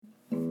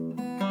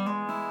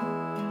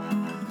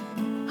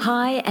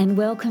Hi and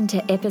welcome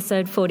to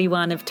episode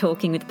 41 of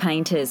Talking with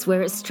Painters,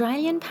 where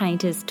Australian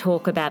painters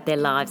talk about their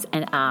lives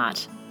and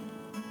art.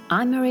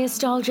 I'm Maria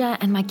Stolja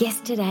and my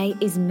guest today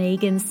is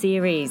Megan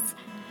Series.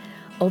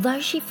 Although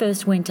she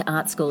first went to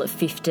art school at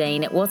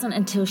 15, it wasn't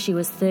until she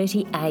was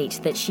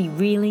 38 that she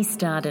really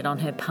started on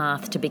her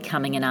path to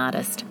becoming an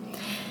artist.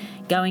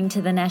 Going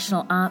to the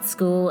National Art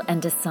School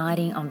and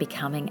deciding on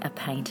becoming a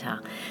painter.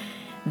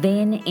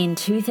 Then, in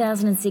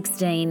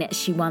 2016,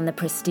 she won the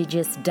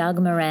prestigious Doug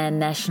Moran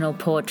National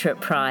Portrait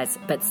Prize,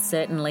 but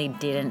certainly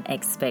didn't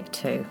expect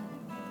to.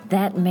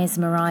 That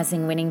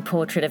mesmerising winning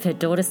portrait of her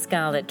daughter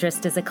Scarlett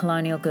dressed as a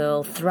colonial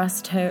girl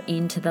thrust her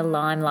into the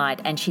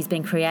limelight, and she's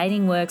been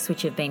creating works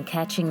which have been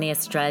catching the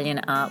Australian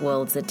art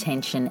world's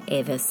attention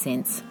ever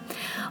since,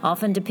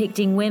 often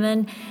depicting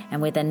women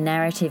and with a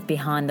narrative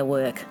behind the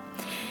work.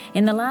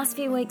 In the last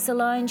few weeks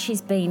alone,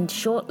 she's been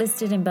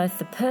shortlisted in both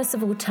the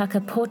Percival Tucker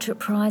Portrait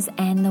Prize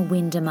and the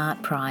Wyndham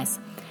Art Prize.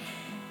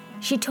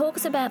 She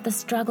talks about the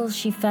struggles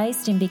she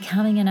faced in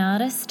becoming an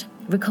artist,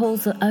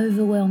 recalls the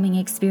overwhelming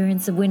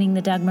experience of winning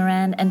the Doug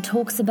Moran, and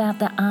talks about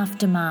the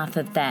aftermath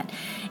of that,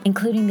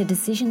 including the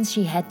decisions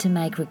she had to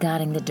make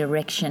regarding the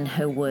direction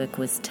her work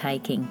was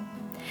taking.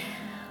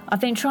 I've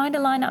been trying to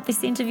line up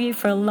this interview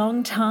for a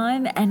long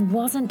time and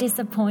wasn't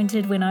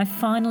disappointed when I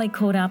finally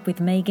caught up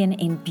with Megan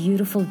in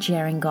beautiful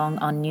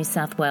Gerringong on New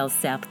South Wales'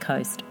 south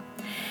coast.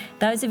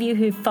 Those of you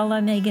who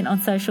follow Megan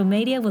on social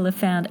media will have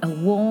found a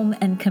warm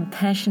and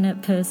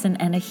compassionate person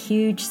and a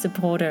huge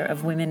supporter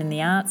of women in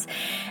the arts,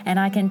 and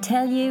I can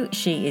tell you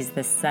she is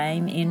the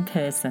same in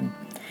person.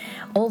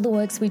 All the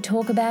works we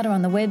talk about are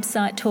on the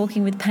website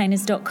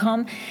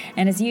talkingwithpainters.com,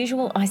 and as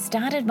usual, I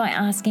started by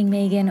asking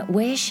Megan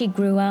where she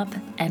grew up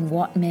and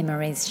what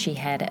memories she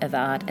had of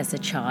art as a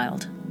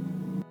child.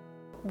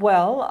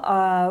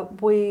 Well,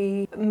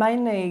 we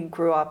mainly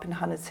grew up in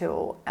Hunters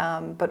Hill,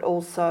 but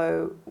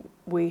also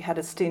we had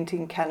a stint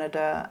in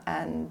Canada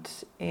and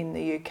in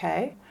the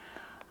UK.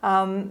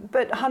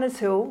 But Hunters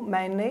Hill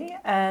mainly,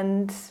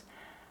 and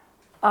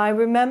I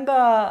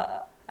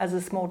remember as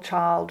a small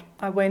child,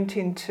 I went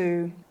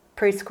into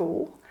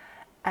preschool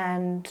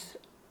and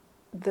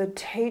the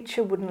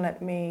teacher wouldn't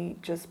let me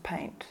just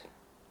paint.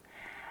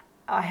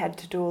 I had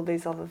to do all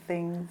these other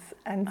things,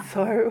 and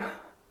so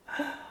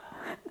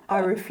I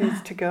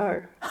refused to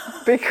go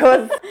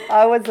because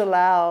I was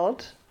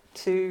allowed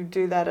to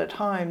do that at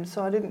home,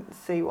 so I didn't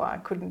see why I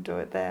couldn't do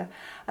it there.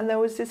 And there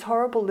was this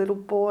horrible little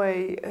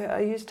boy.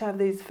 I used to have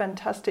these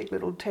fantastic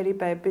little teddy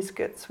bear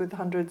biscuits with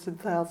hundreds and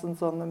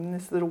thousands on them, and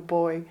this little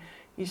boy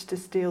used to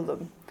steal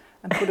them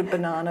and put a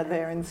banana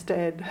there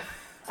instead.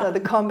 So the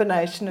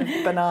combination of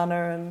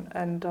banana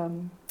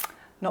and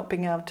not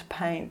being able to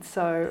paint,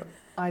 so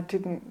I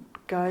didn't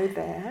go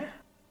there.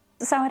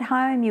 So at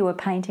home you were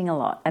painting a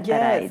lot at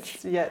that age?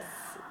 Yes.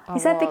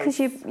 Is that because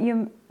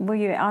were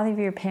you either of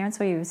your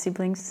parents or your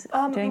siblings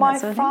doing my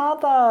that sort of thing? My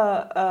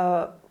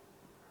father,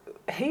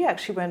 he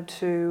actually went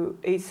to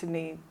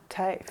Eastern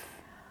TAFE.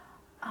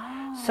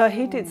 Oh. So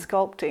he did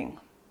sculpting.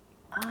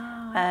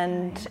 Oh, okay.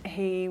 And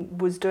he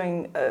was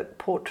doing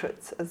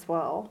portraits as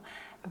well.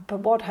 But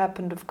what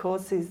happened, of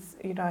course, is,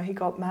 he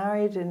got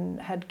married and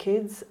had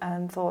kids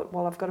and thought,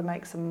 well, I've got to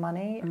make some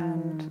money.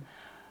 And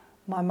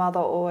my mother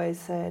always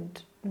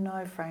said,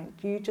 no, Frank,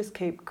 you just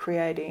keep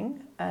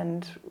creating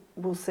and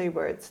we'll see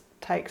where it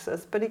takes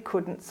us. But he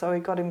couldn't, so he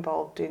got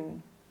involved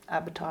in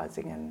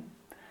advertising.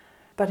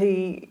 But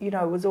he,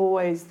 was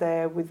always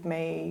there with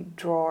me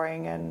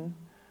drawing, and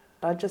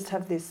I just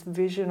have this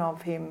vision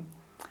of him,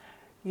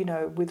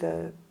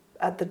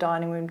 at the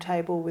dining room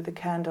table with a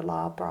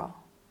candelabra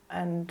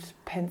and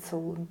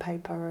pencil and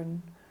paper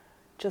and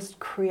just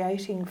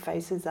creating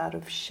faces out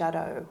of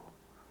shadow.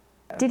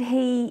 Did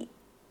he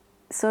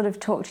sort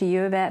of talk to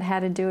you about how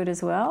to do it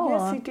as well?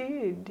 Yes, or? he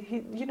did.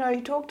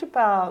 He talked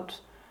about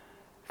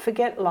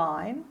forget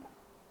line,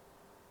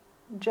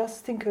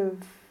 just think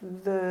of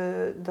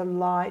the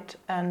light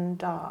and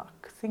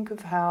dark. Think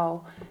of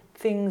how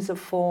things are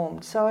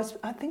formed. So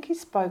I think he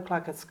spoke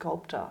like a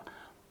sculptor,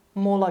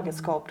 more like a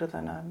sculptor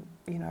than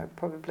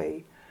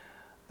probably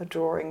a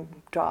drawing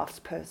drafts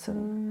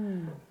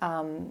person.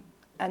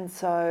 And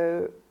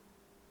so,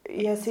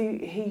 yes,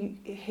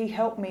 he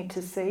helped me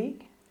to see,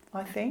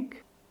 I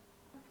think.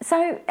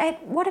 So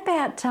what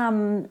about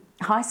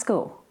high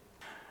school?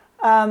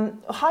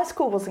 High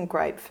school wasn't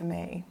great for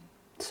me.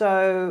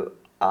 So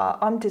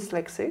I'm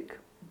dyslexic.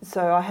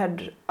 So I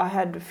had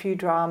a few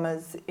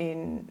dramas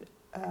in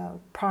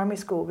primary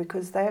school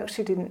because they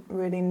actually didn't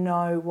really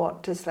know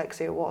what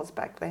dyslexia was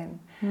back then.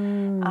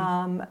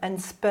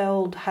 And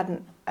spelled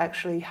hadn't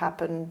actually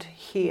happened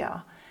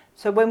here.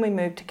 So when we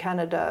moved to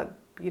Canada,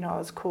 I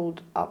was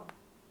called up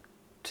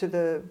to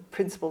the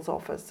principal's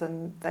office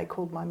and they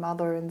called my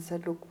mother and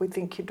said, look, we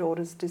think your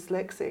daughter's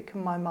dyslexic.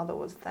 And my mother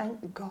was,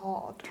 thank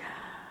God.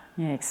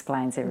 Yeah,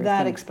 explains everything.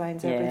 That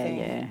explains everything.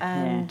 Yeah.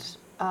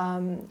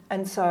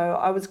 And so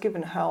I was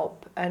given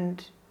help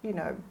and,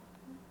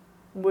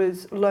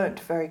 was learnt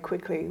very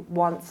quickly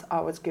once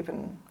I was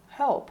given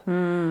help.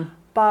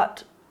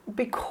 But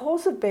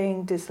because of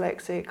being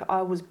dyslexic,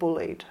 I was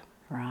bullied.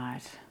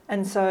 Right.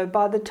 And so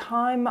by the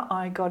time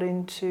I got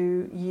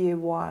into year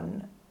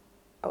 1,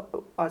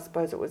 I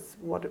suppose it's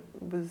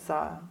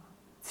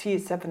year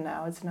 7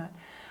 now, isn't it?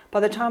 By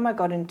the time I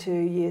got into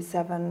year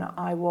 7,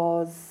 I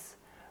was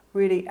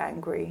really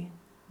angry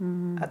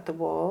at the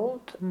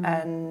world,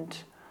 and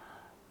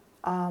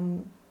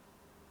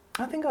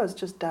I think I was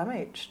just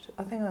damaged.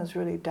 I think I was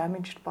really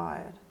damaged by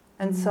it.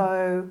 And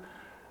so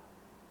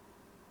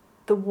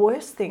the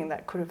worst thing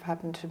that could have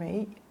happened to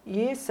me,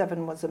 year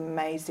 7 was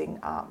amazing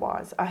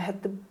art-wise. I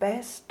had the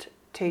best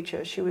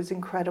teacher. She was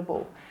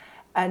incredible,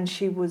 and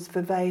she was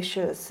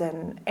vivacious,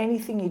 and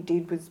anything you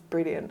did was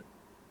brilliant.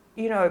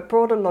 You know, it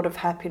brought a lot of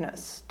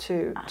happiness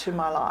to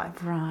my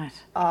life. Right.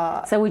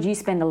 So would you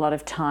spend a lot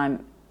of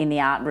time in the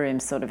art room,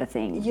 sort of a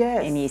thing?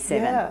 Yes. In year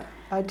 7? Yeah,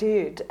 I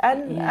did,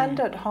 and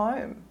at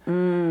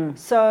home.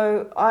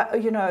 So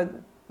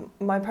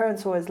my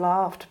parents always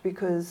laughed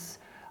because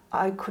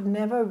I could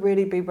never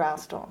really be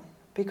roused on,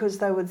 because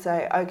they would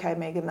say, "Okay,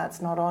 Megan,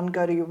 that's not on.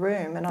 Go to your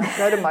room." And I'd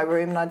go to my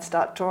room and I'd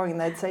start drawing,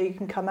 and they'd say, "You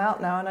can come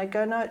out now," and I'd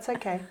go, "No, it's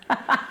okay."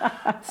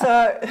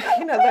 So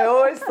they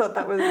always thought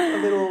that was a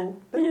little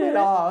bit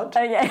odd.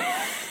 Okay.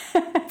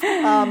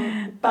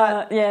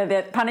 But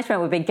the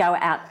punishment would be go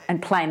out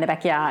and play in the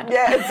backyard.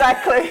 Yeah,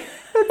 exactly,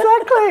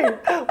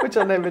 which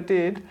I never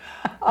did.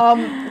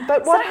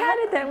 But what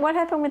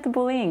happened with the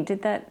bullying?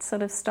 Did that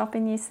sort of stop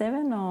in year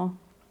 7, or?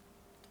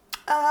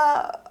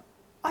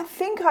 I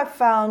think I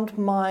found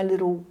my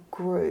little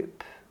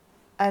group,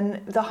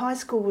 and the high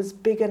school was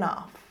big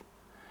enough.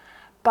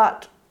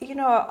 But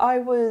I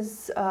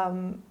was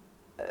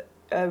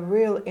a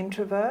real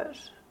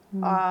introvert.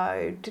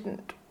 I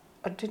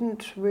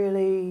didn't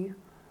really.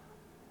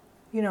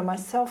 My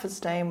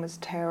self-esteem was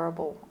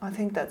terrible. I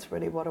think that's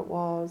really what it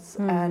was.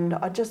 And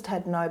I just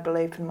had no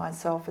belief in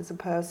myself as a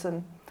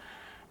person.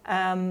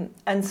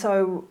 And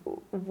so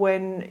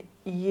when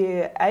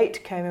year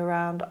 8 came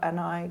around and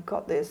I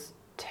got this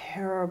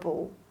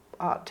terrible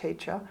art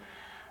teacher,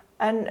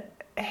 and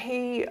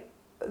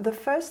the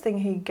first thing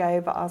he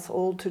gave us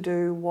all to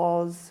do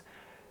was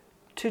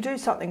to do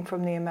something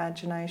from the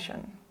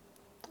imagination,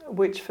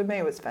 which for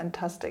me was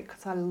fantastic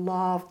because I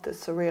loved the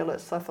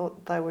surrealists. I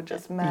thought they were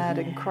just mad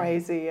and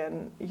crazy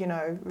and,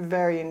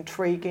 very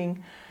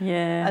intriguing.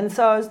 Yeah. And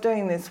so I was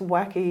doing this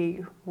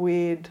wacky,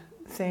 weird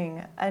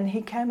thing, and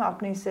he came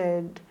up and he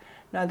said,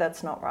 "No,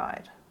 that's not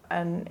right."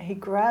 And he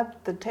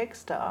grabbed the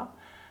texter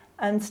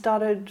and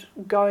started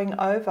going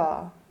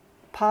over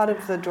part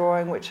of the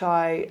drawing which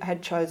I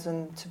had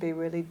chosen to be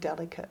really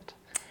delicate.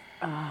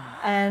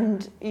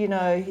 And,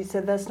 he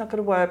said, "That's not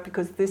going to work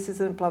because this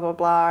isn't blah, blah,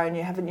 blah, and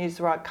you haven't used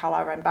the right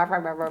colour, and blah, blah,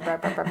 blah, blah, blah,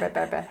 blah, blah,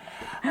 blah, blah."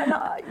 And,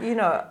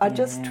 I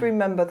just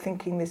remember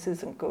thinking, this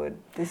isn't good.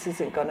 This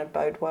isn't going to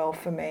bode well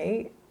for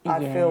me. I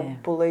feel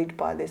bullied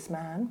by this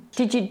man.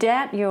 Did you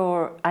doubt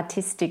your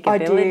artistic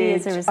ability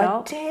as a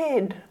result? I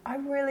did. I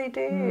really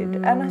did.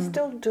 And I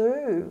still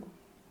do.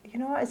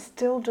 I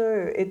still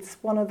do. It's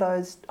one of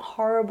those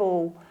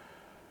horrible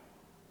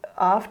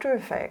after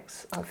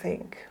effects, I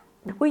think.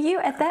 Were you,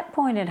 at that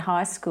point in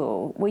high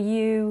school, were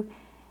you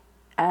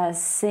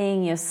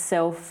seeing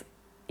yourself,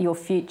 your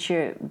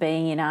future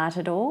being in art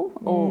at all?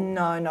 Or?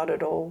 No, not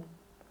at all.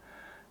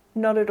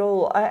 Not at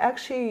all. I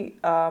actually,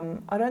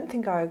 I don't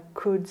think I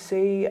could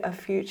see a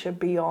future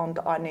beyond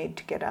I need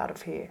to get out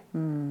of here.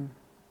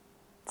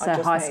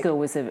 So high school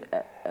was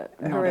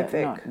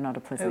horrific. Not a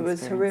pleasant experience. It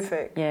was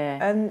horrific.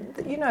 Yeah. And,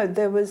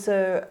 there was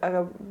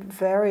a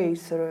very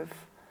sort of,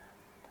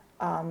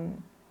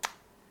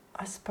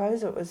 I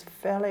suppose it was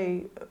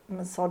fairly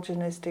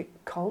misogynistic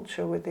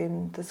culture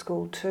within the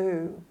school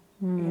too.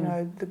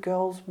 The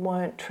girls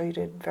weren't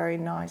treated very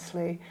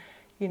nicely.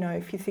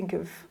 If you think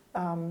of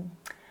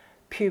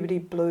puberty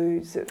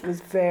blues, it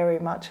was very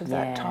much of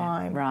that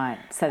time. Right.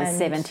 So the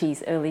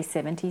 70s, early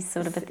 70s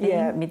sort of a thing?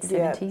 Yeah.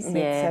 Mid-70s?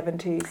 Yeah,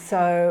 mid-70s.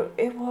 So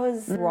it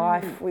was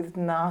rife with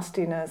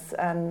nastiness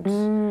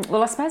and...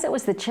 Well, I suppose it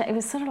was it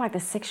was sort of like the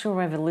sexual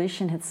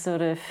revolution had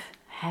sort of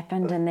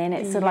happened, and then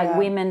it's sort of like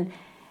women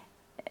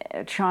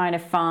trying to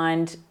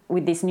find,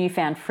 with this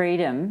newfound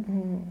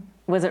freedom,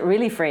 was it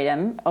really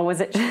freedom or was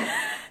it...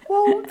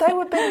 Well, they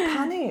were being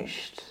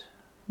punished.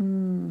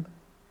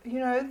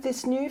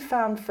 This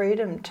newfound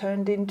freedom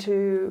turned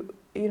into,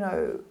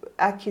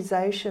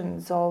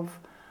 accusations of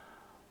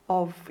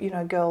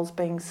girls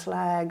being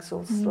slags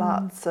or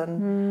sluts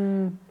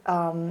and,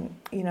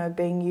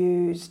 being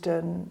used.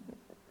 And,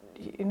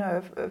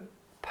 a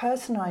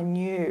person I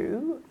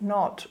knew,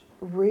 not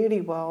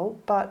really well,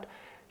 but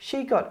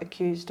she got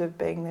accused of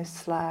being this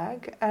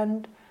slag.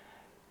 And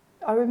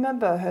I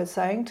remember her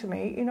saying to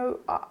me,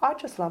 I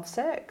just love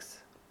sex.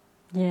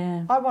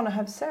 Yeah. I want to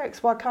have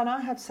sex. Why can't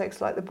I have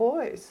sex like the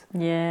boys?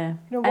 Yeah.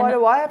 Why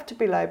do I have to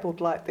be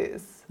labelled like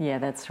this? Yeah,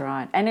 that's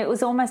right. And it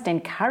was almost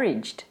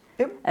encouraged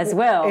as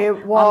well.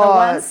 It was. On the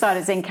one side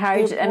it's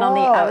encouraged, and on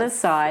the other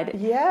side,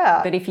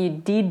 but if you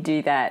did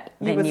do that,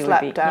 then you would would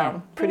slap be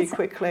down pretty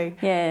quickly.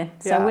 Yeah.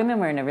 So women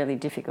were in a really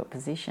difficult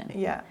position.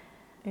 Yeah.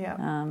 Yeah,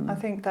 I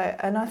think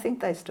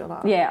they still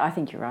are. Yeah, I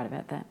think you're right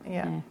about that.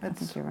 Yeah, I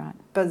think you're right.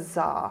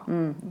 Bizarre.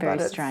 Very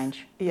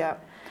strange. Yeah.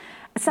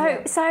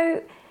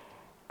 So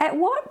at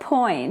what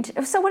point,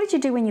 so what did you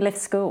do when you left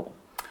school?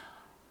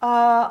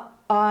 I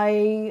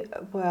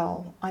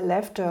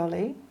left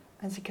early,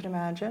 as you can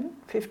imagine,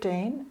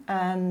 15,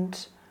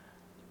 and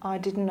I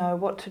didn't know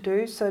what to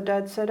do. So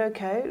Dad said,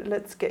 okay,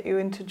 let's get you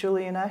into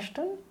Julian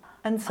Ashton.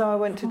 And so I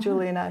went to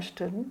Julian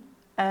Ashton,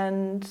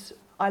 and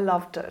I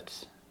loved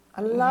it.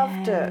 I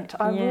loved it.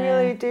 I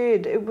really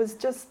did. It was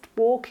just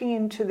walking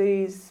into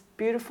these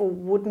beautiful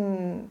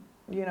wooden,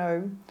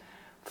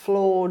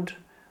 floored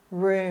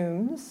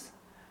rooms.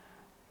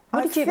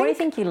 What do you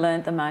think you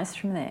learnt the most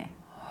from there?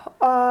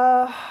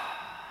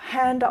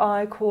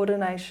 Hand-eye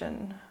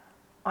coordination,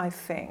 I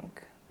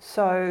think.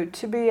 So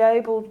to be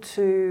able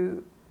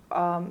to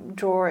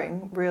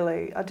drawing,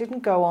 really, I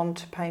didn't go on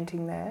to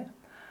painting there.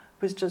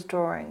 It was just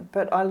drawing.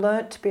 But I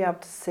learnt to be able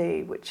to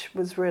see, which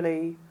was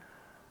really,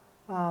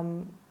 I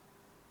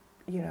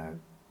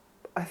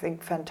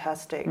think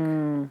fantastic.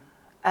 And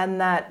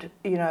that,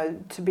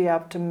 to be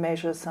able to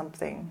measure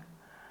something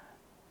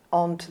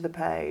onto the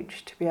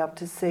page, to be able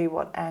to see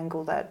what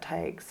angle that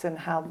takes and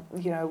how,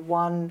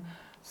 one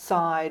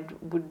side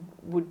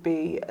would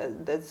be,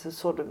 there's a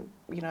sort of,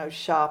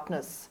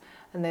 sharpness,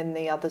 and then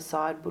the other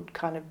side would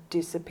kind of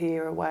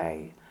disappear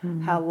away.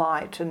 How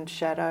light and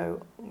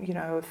shadow,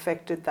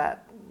 affected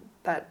that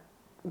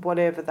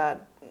whatever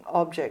that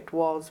object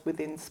was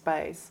within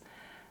space.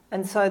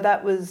 And so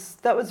that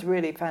was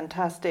really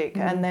fantastic.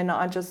 And then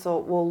I just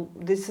thought, well,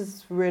 this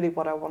is really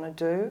what I want to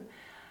do.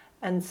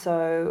 And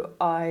so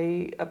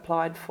I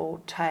applied for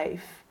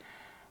TAFE,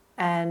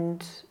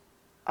 and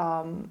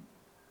I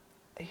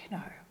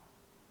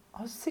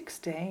was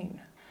 16,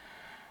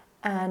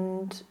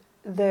 and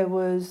there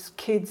was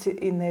kids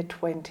in their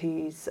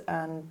 20s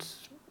and,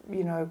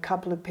 a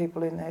couple of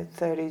people in their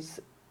 30s.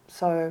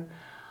 So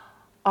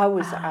I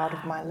was out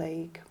of my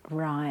league.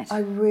 Right. I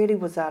really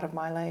was out of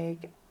my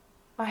league.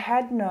 I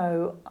had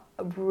no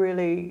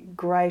really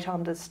great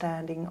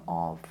understanding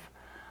of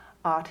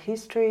art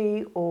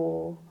history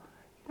or,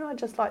 I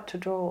just like to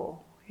draw.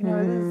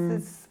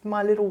 This is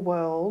my little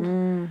world.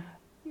 I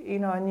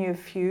knew a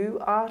few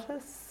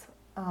artists,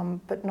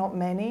 but not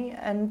many.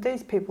 And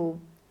these people,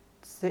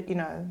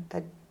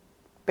 they'd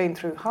been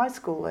through high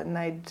school and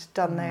they'd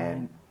done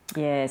their...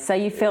 Yeah, so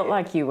you felt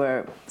like you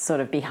were sort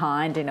of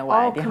behind in a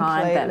way,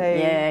 behind them.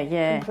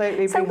 Yeah.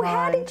 Completely so behind.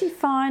 How did you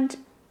find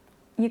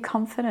your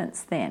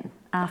confidence then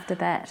after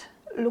that?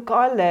 Look,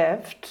 I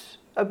left.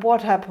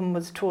 What happened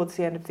was towards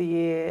the end of the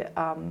year,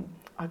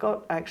 I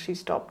got actually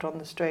stopped on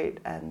the street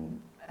and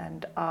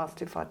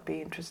asked if I'd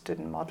be interested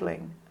in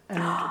modelling.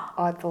 And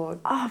I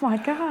thought... Oh, my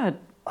God.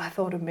 I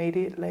thought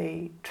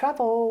immediately,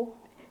 travel.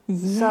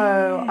 Yeah.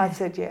 So I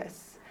said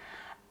yes.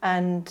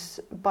 And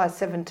by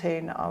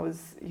 17, I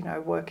was,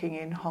 working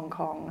in Hong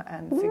Kong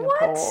and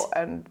Singapore. What?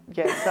 And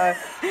yeah, so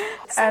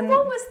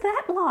what was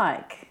that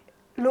like?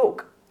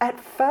 Look, at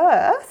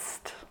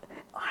first,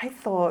 I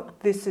thought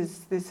this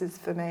is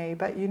for me.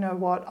 But you know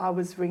what? I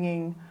was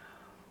ringing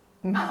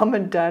Mum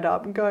and Dad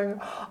up and going,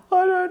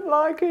 I don't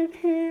like it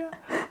here.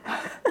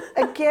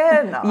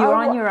 Again, you were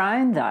on your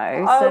own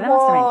though, so that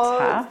must have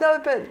been tough. No,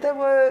 but there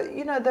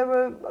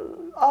were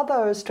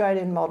other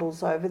Australian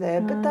models over there,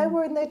 but they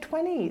were in their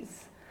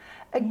 20s.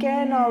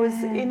 Again, I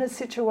was in a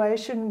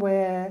situation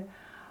where,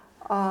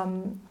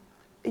 and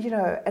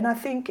I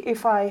think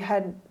if I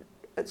had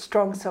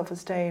strong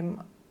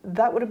self-esteem,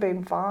 that would have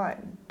been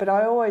fine. But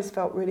I always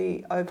felt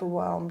really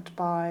overwhelmed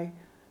by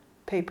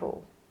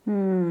people. So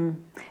you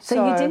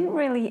didn't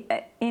really,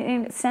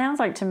 it sounds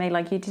like to me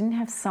like you didn't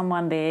have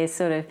someone there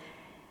sort of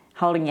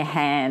holding your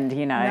hand,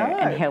 and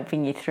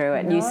helping you through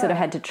it. No. You sort of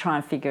had to try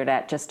and figure it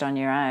out just on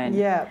your own.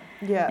 Yeah.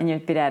 And you're a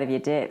bit out of your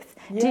depth.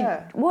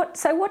 Yeah. What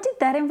did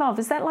that involve?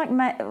 Is that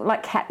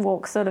like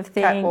catwalk sort of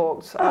thing?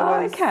 Catwalks.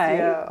 Okay.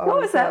 Yeah, what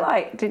was that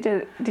like? Did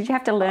you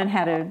have to learn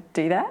how to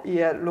do that?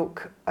 Yeah,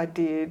 look, I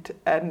did.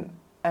 And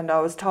I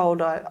was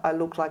told I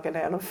look like an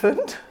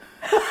elephant.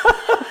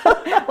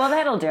 Well,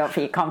 that'll do it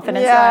for your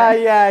confidence.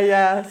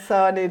 Yeah.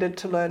 So I needed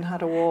to learn how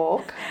to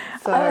walk.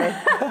 So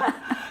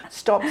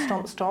stomp.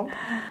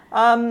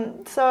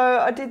 So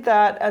I did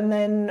that, and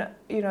then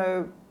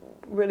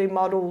really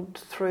modelled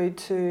through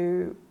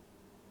to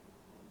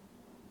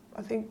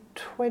I think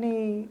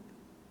 20.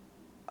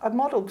 I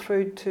modelled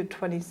through to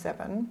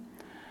 27.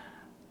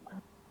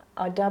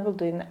 I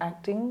dabbled in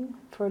acting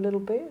for a little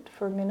bit,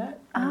 for a minute.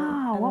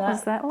 And what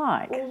was that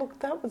like? Well, look,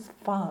 that was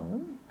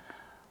fun.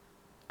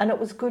 And it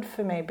was good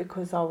for me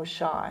because I was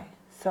shy.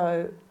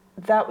 So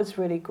that was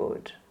really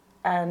good.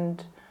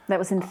 And that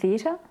was in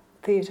theatre?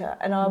 Theatre.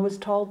 And I was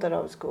told that I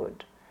was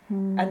good.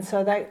 And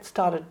so that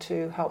started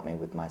to help me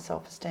with my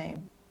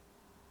self-esteem.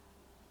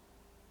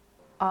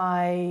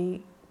 I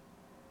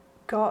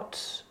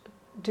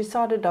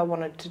decided I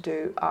wanted to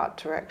do art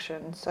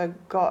direction, so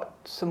got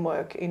some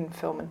work in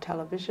film and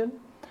television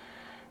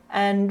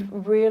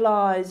and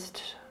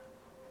realised,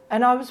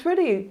 and I was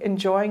really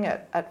enjoying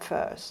it at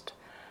first,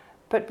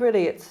 but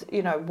really it's,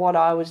 what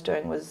I was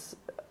doing was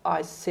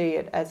I see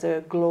it as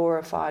a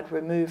glorified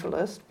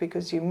removalist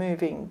because you're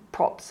moving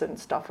props and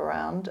stuff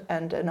around,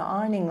 and an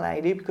ironing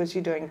lady because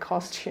you're doing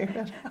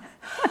costume.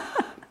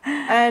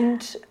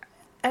 and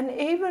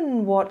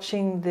even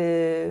watching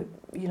the,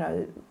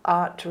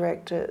 art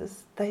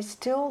directors, they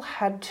still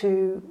had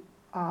to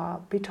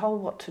be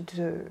told what to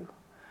do.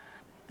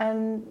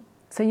 And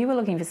so you were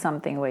looking for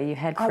something where you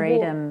had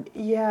freedom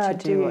to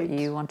do what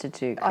you wanted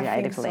to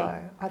creatively.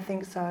 I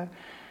think so.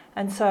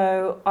 And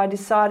so I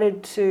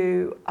decided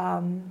to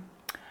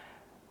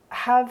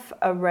have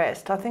a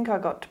rest. I think I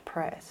got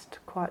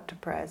quite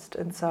depressed.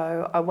 And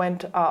so I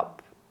went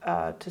up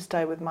to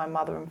stay with my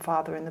mother and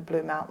father in the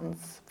Blue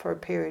Mountains for a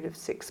period of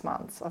 6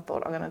 months. I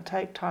thought, I'm going to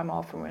take time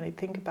off and really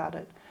think about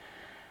it.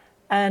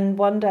 And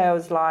one day I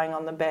was lying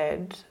on the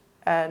bed,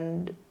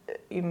 and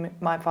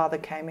my father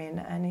came in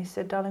and he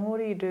said, darling,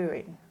 what are you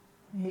doing?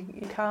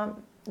 You can't,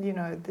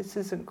 this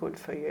isn't good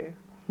for you.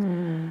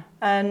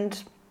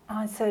 And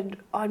I said,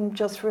 I'm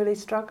just really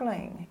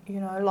struggling.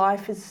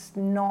 Life is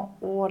not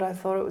what I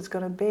thought it was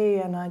going to be,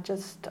 and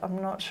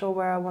I'm not sure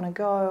where I want to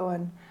go.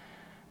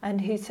 And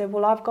he said,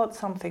 well, I've got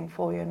something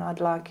for you and I'd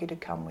like you to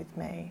come with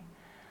me.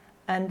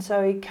 And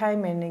so he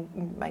came in,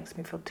 it makes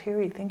me feel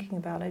teary thinking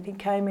about it. He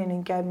came in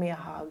and gave me a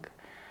hug,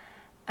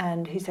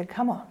 and he said,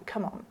 come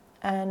on.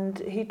 And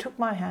he took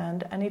my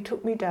hand and he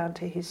took me down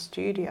to his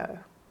studio.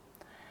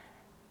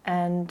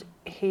 And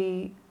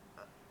he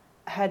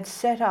had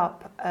set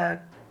up an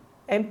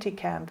empty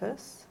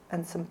canvas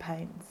and some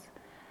paints.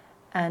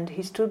 And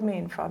he stood me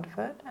in front of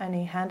it and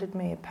he handed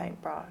me a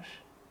paintbrush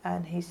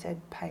and he said,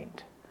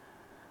 paint.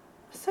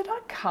 I said, I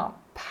can't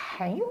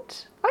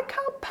paint.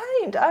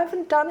 I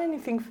haven't done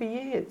anything for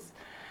years.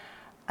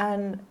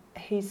 And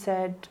he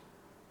said,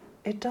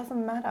 it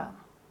doesn't matter.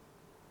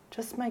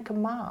 Just make a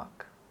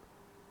mark.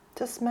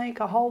 Just make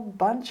a whole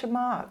bunch of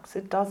marks.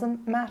 It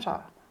doesn't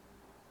matter.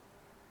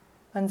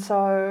 And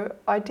so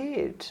I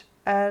did.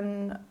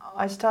 And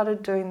I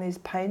started doing these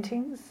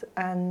paintings,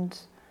 and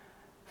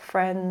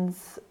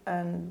friends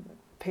and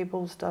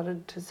people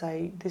started to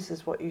say, this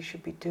is what you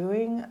should be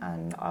doing.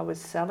 And I was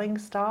selling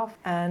stuff.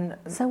 And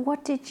so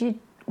what did you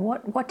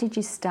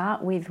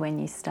start with when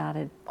you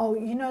started? Oh,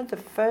 the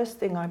first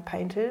thing I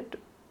painted,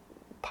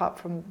 apart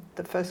from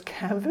the first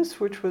canvas,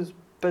 which was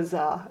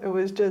bizarre, it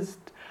was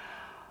just,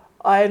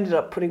 I ended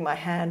up putting my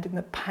hand in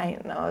the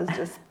paint and I was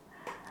just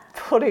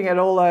putting it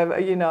all over,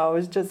 I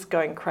was just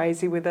going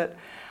crazy with it.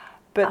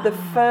 But the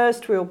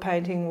first real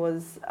painting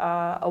was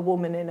a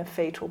woman in a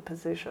fetal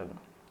position.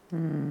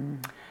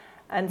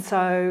 And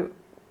so,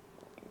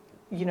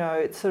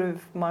 it's sort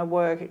of, my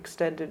work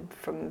extended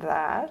from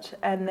that.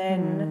 And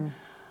then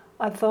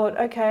I thought,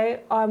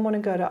 okay, I want to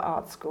go to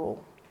art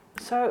school.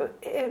 So,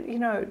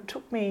 it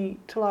took me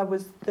till I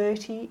was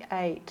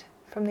 38.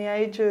 From the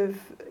age of,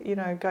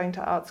 going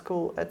to art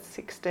school at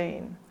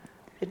 16,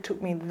 it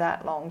took me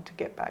that long to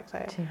get back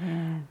there.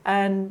 Yeah.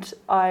 And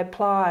I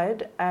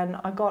applied and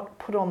I got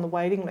put on the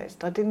waiting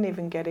list. I didn't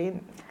even get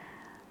in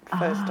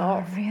first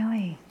off.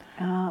 Really?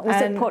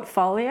 Was it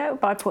portfolio?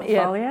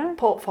 Yeah,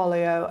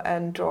 portfolio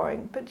and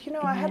drawing. But,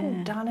 I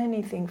hadn't done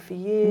anything for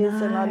years.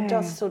 No. And I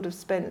just sort of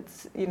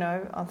spent,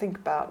 I think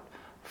about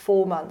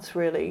 4 months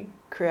really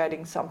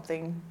creating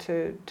something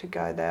to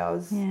go there.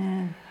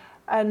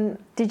 And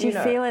did you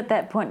feel at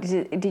that point,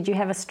 did you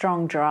have a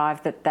strong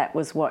drive that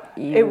was what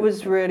you... It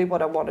was really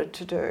what I wanted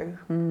to do.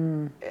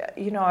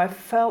 I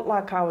felt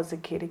like I was a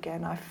kid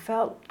again. I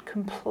felt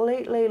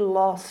completely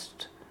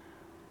lost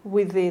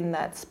within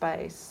that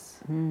space.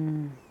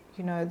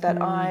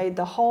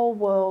 The whole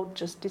world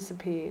just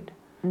disappeared.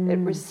 It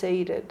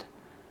receded.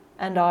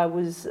 And I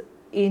was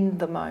in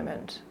the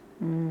moment,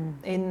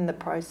 in the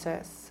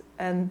process.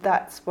 And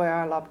that's where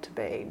I love to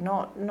be.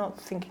 Not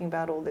thinking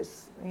about all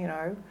this,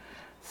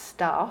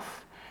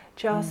 stuff,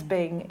 just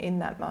being in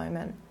that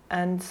moment.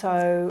 And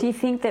so, do you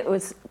think that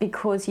was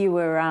because you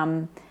were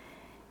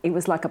it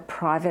was like a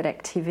private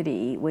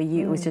activity where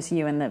it was just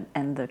you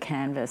and the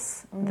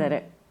canvas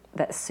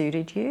that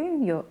suited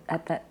you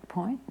at that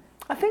point?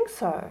 I think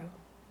so.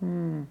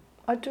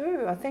 I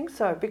do. I think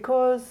so,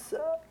 because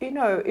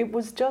it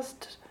was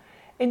just,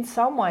 in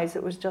some ways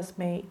it was just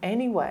me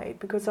anyway,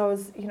 because I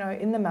was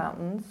in the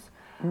mountains.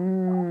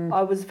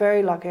 I was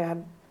very lucky. I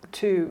had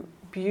 2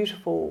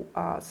 beautiful,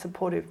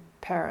 supportive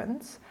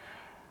parents,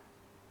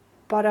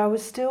 but I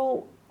was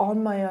still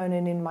on my own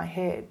and in my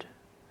head.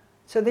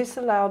 So this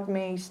allowed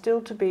me still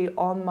to be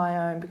on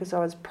my own because I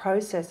was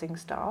processing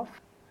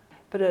stuff,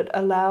 but it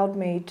allowed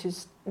me to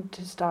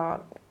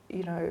start,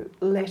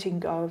 letting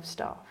go of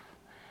stuff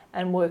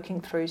and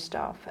working through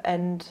stuff.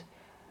 And,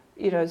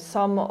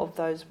 some of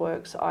those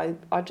works I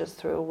just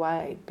threw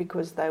away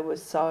because they were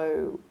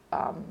so...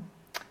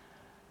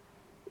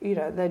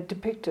 they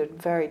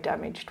depicted very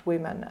damaged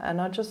women,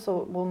 and I just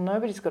thought, well,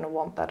 nobody's going to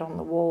want that on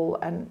the wall,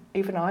 and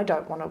even I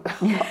don't want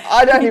to.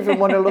 I don't even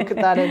want to look at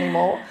that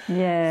anymore.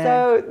 Yeah.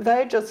 So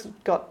they just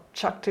got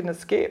chucked in a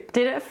skip.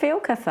 Did it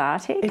feel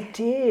cathartic? It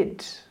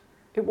did.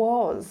 It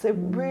was.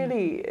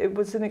 It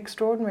was an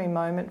extraordinary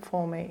moment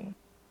for me.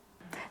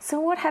 So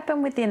what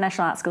happened with the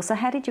National Art School? So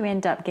how did you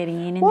end up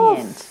getting in Well,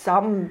 the end?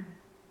 some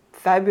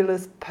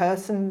fabulous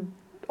person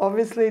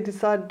obviously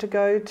decided to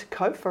go to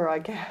COFA, I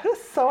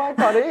guess. So I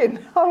got in.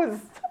 I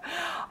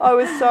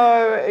was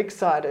so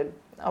excited.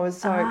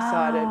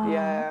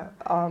 Yeah.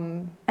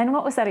 And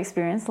what was that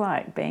experience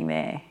like, being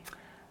there?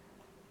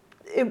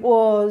 It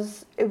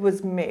was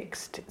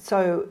mixed.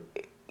 So,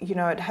 you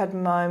know, it had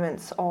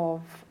moments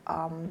of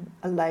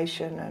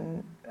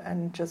elation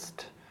and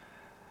just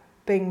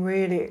being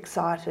really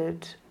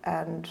excited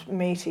and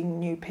meeting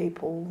new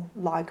people,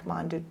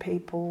 like-minded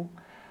people.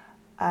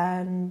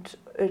 And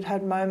it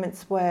had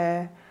moments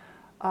where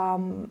I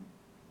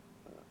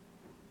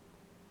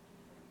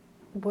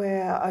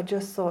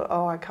just thought,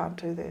 oh, I can't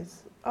do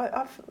this.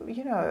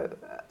 You know,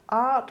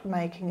 art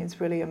making is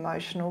really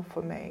emotional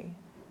for me.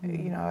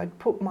 You know, I'd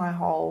put my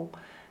whole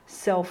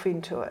self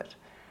into it.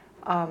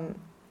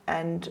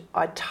 And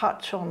I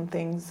touch on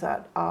things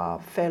that are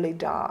fairly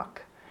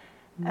dark.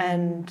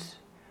 And,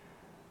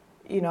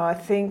 you know, I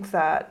think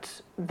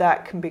that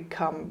can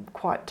become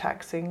quite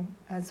taxing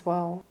as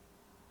well.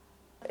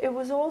 It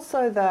was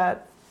also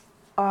that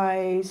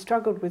I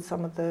struggled with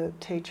some of the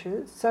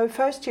teachers. So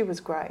first year was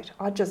great.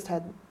 I just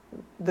had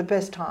the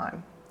best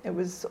time. It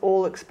was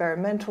all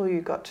experimental.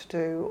 You got to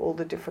do all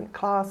the different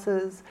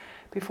classes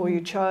before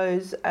you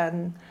chose,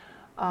 and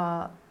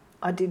I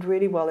did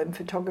really well in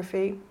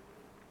photography.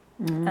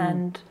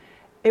 And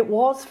it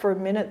was, for a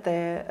minute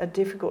there, a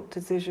difficult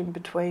decision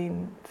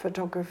between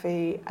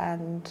photography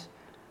and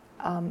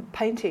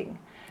painting.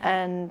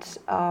 And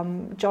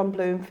John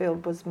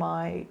Bloomfield was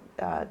my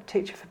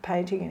teacher for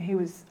painting, and he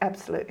was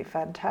absolutely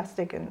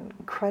fantastic and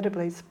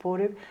incredibly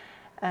supportive.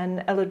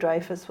 And Ella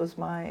Dreyfus was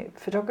my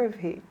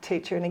photography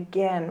teacher, and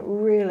again,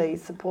 really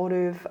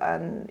supportive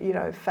and, you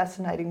know,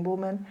 fascinating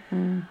woman.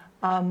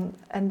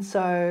 And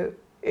so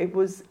it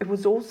was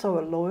also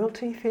a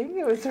loyalty thing.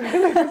 It was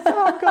really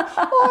bizarre.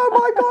 Oh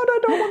my God, I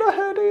don't want to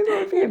hurt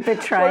either of you. You're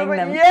betraying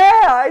them.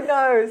 Yeah, I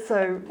know.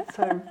 So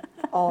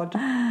odd,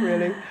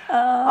 really.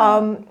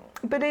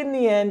 But in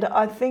the end,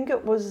 I think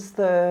it was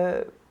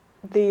the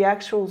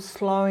actual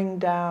slowing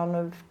down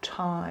of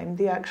time,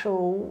 the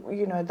actual,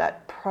 you know,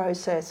 that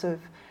process of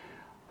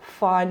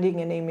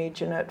finding an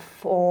image and it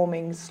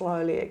forming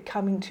slowly, it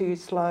coming to you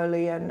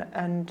slowly,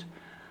 and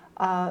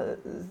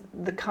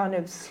the kind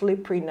of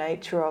slippery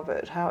nature of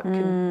it, how it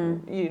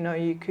can, you know,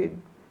 you could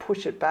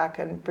push it back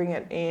and bring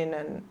it in,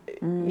 and,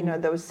 you know,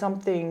 there was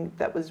something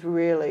that was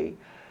really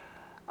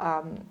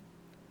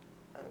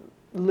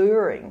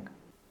luring.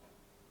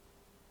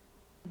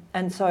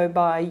 And so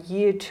by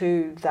year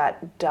 2,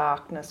 that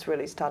darkness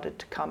really started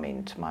to come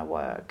into my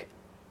work.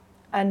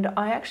 And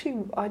I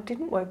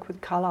didn't work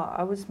with colour.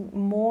 I was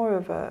more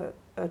of a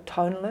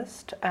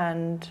tonalist,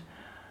 and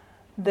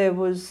there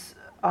was,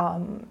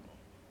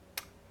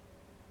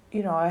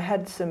 you know, I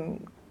had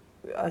some,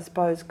 I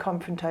suppose,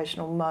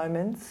 confrontational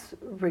moments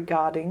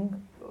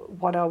regarding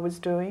what I was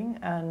doing.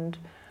 And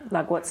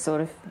like what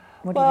sort of,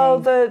 what well,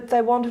 do you mean?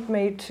 they wanted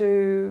me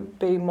to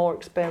be more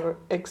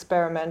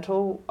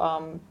experimental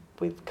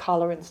with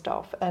colour and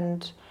stuff.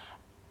 And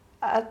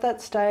at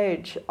that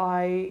stage, you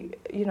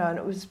know, and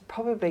it was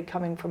probably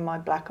coming from my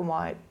black and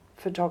white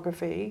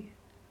photography,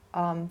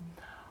 I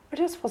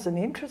just wasn't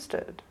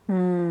interested.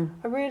 I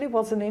really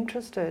wasn't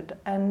interested,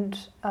 and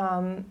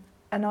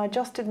I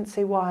just didn't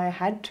see why I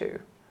had to.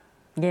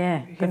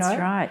 Yeah, that's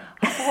right.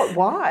 I thought,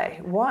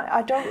 why? Why?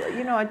 I don't,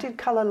 you know, I did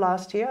colour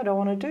last year, I don't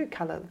want to do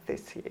colour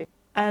this year.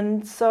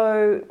 And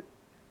so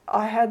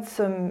I had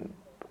some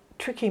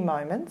tricky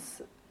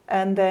moments,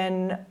 and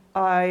then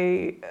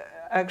I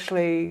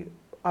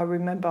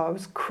remember I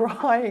was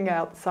crying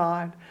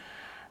outside,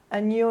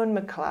 and Ewan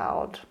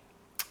McLeod,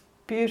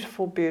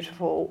 beautiful,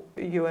 beautiful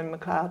Ewan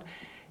McLeod,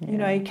 you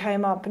know, he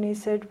came up and he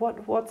said,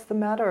 what's the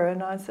matter?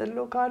 And I said,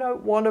 look, I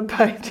don't want to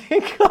paint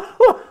in colour.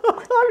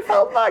 I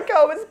felt like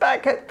I was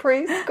back at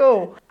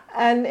preschool.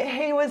 And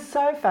he was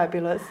so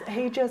fabulous.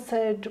 He just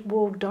said,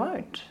 well,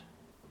 don't.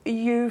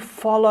 You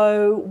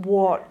follow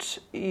what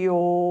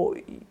your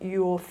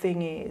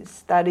thing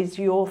is. That is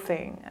your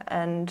thing.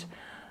 And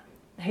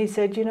he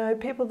said, you know,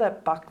 people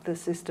that buck the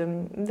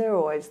system, they're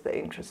always the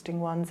interesting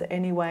ones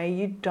anyway.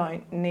 You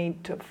don't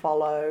need to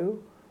follow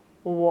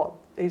what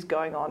is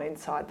going on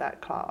inside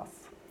that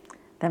class.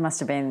 That must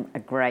have been a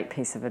great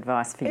piece of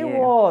advice for you.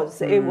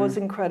 It was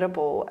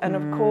incredible. And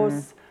of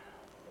course,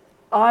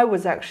 I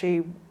was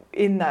actually,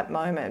 in that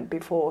moment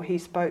before he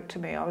spoke to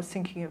me, I was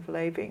thinking of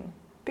leaving,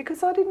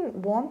 because I didn't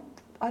want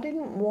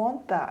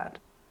that.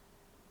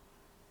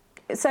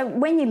 So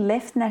when you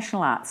left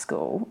National Art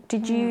School,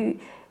 did you,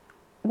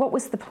 what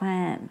was the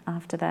plan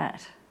after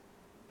that?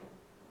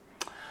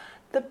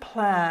 The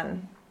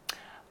plan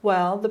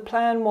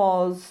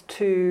was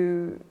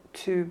to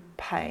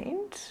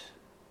paint,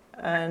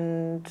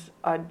 and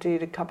I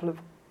did a couple of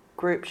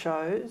group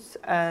shows,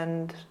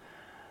 and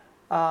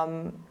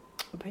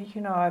but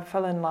you know, I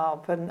fell in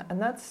love, and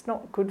that's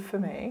not good for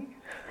me.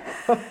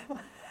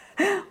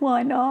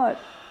 Why not?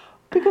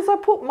 Because I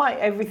put my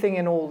everything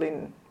and all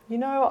in. You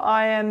know,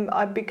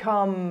 I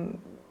become,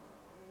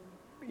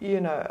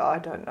 I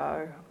don't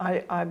know.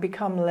 I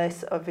become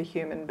less of a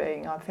human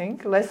being, I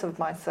think, less of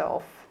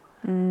myself.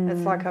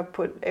 It's like I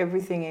put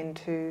everything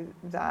into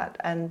that,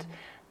 and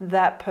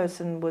that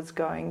person was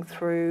going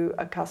through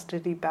a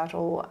custody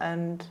battle,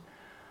 and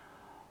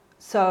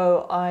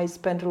so I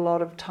spent a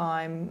lot of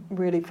time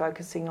really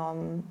focusing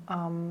on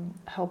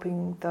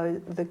helping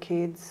the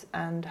kids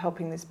and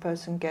helping this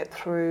person get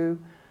through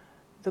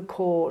the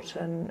court,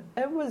 and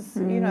it was,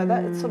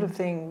 that sort of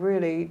thing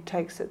really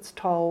takes its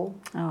toll.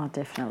 Oh,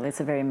 definitely. It's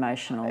a very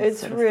emotional It's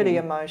sort of really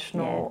thing.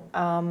 emotional.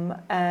 Yeah.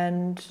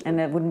 And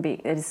it wouldn't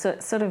be, it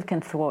sort of can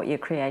thwart your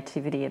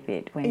creativity a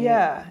bit when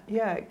yeah,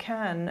 it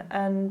can.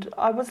 And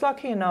I was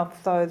lucky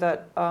enough, though,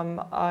 that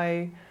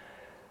I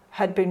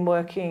had been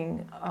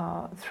working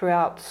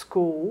throughout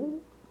school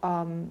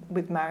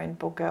with Marion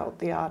Bourgelt,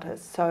 the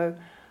artist. So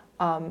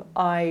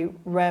I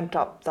ramped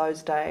up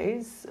those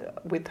days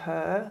with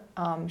her.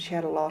 She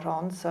had a lot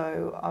on,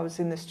 so I was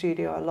in the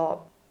studio a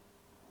lot.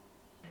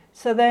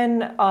 So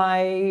then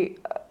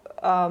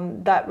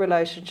that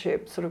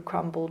relationship sort of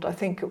crumbled. I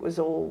think it was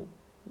all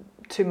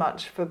too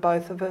much for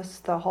both of us.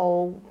 The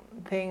whole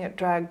thing, it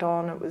dragged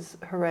on. It was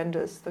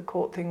horrendous. The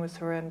court thing was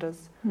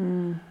horrendous.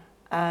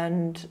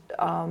 And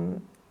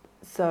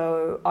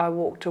so I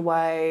walked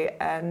away,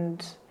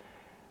 and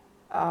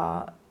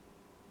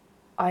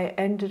I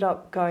ended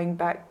up going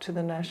back to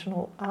the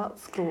National Art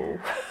School.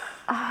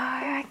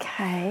 Oh,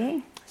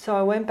 okay. So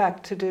I went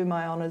back to do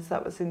my honours.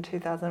 That was in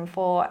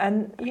 2004.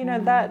 And,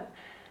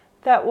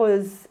 that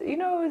was, it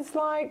was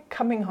like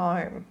coming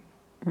home.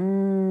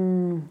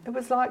 It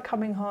was like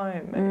coming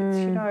home.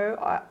 It's,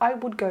 I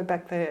would go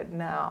back there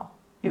now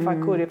if I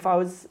could. If I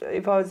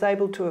was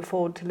able to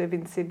afford to live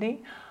in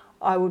Sydney,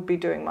 I would be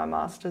doing my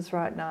masters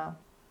right now.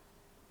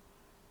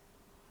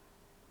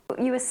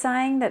 You were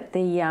saying that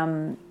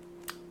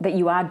that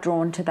you are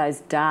drawn to those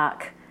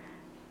dark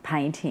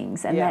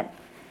paintings, and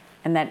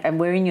and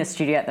we're in your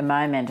studio at the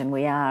moment, and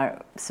we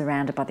are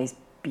surrounded by these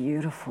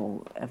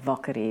beautiful,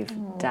 evocative,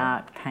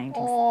 dark paintings.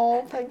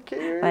 Oh, thank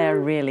you. They are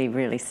really,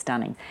 really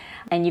stunning.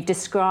 And you've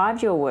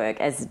described your work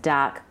as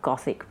dark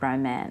Gothic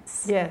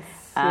romance. Yes.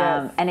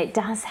 And it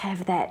does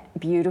have that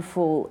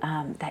beautiful,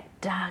 that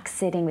dark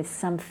setting with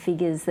some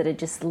figures that are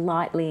just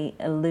lightly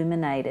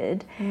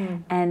illuminated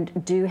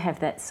and do have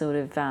that sort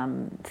of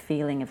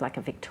feeling of like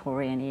a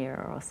Victorian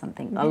era or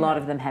something. A lot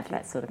of them have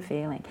that sort of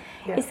feeling.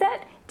 Yeah. Is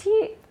that,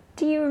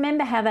 do you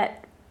remember how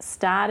that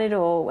started,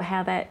 or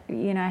how that,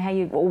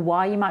 or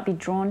why you might be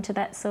drawn to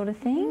that sort of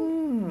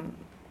thing?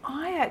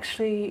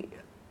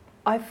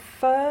 I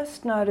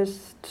first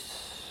noticed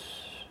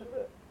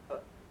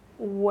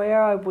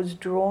where I was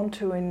drawn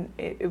to,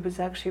 it was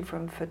actually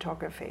from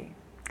photography.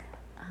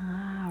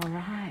 Ah,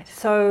 right.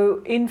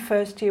 So in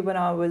first year when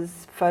I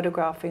was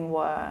photographing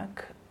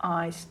work,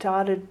 I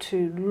started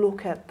to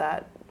look at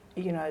that,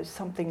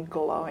 something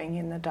glowing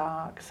in the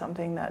dark,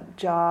 something that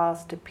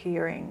just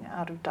appearing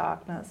out of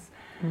darkness.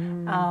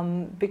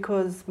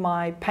 Because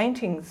my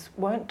paintings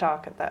weren't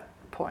dark at that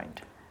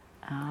point.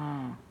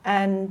 Oh.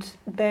 And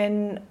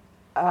then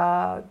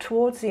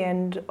towards the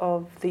end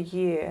of the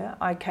year,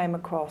 I came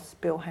across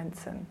Bill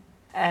Henson,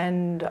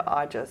 and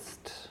I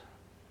just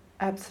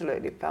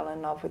absolutely fell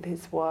in love with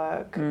his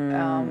work,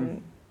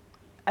 and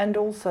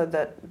also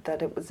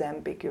that it was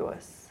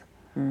ambiguous.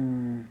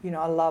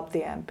 I love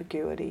the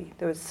ambiguity.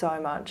 There was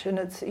so much, and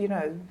it's,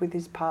 with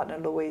his partner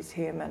Louise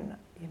Him, and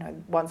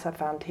once I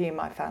found him,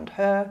 I found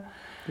her.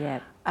 Yeah.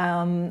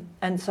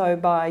 And so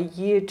by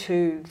year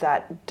 2,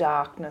 that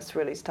darkness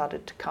really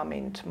started to come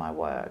into my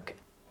work.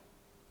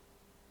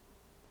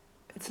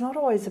 It's not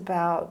always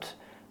about,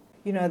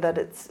 that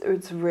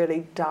it's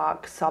really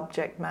dark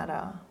subject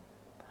matter.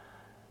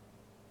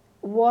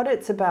 What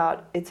it's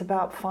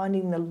about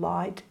finding the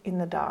light in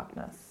the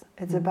darkness.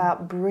 It's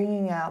about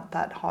bringing out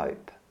that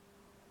hope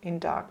in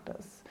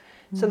darkness.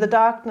 So the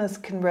darkness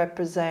can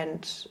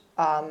represent,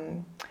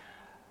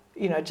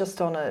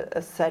 just on an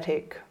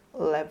aesthetic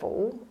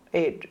level,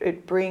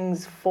 it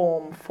brings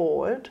form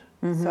forward.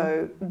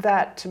 So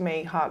that to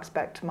me harks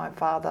back to my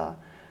father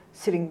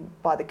sitting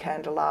by the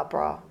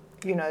candelabra,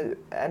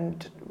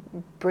 and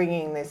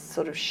bringing this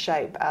sort of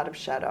shape out of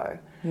shadow.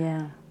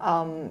 Yeah.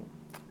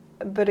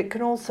 But it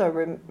can also,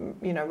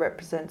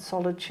 represent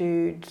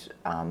solitude,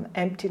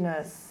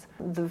 emptiness,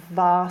 the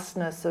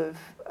vastness of,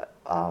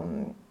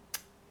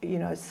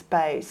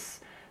 space,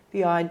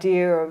 the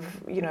idea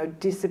of,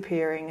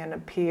 disappearing and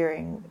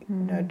appearing,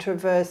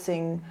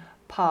 traversing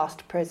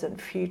past,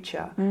 present,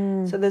 future.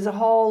 So there's a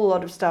whole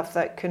lot of stuff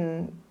that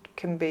can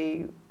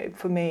be,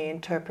 for me,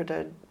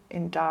 interpreted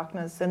in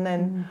darkness. And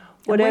then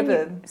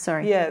whatever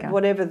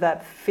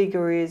that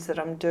figure is that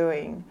I'm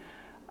doing,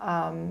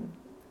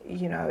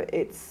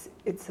 it's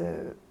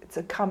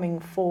a coming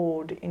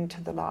forward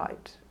into the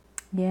light.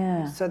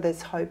 Yeah. So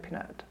there's hope in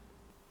it.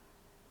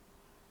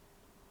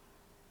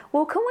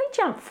 Well, can we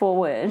jump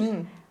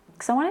forward?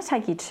 Because I want to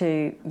take you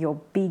to your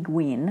big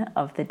win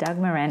of the Doug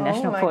Moran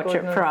National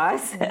Portrait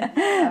Prize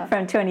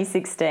from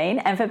 2016.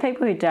 And for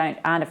people who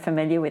aren't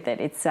familiar with it,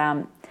 it's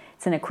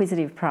It's an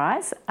acquisitive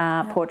prize,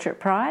 portrait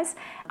prize,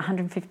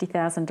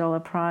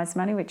 $150,000 prize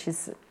money, which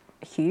is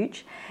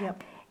huge.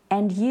 Yep.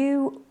 And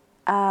you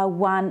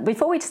won.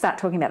 Before we start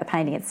talking about the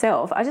painting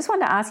itself, I just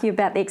wanted to ask you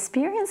about the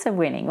experience of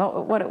winning,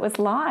 what it was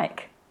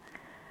like.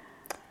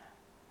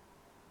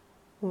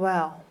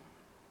 Wow,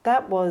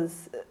 that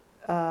was,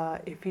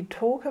 if you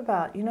talk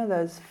about,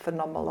 those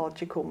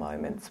phenomenological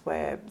moments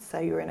where,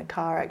 say, you're in a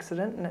car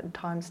accident and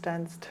time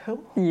stands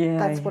still. Yeah.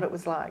 That's what it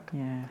was like.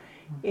 Yeah.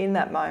 In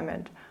that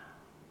moment,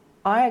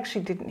 I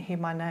actually didn't hear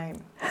my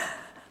name.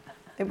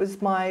 It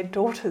was my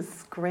daughter's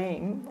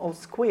scream or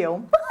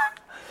squeal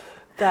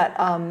that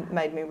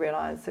made me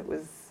realise it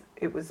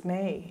was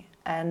me.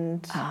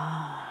 And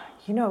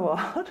you know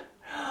what?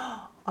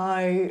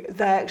 They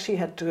actually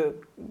had to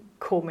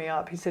call me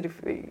up. He said,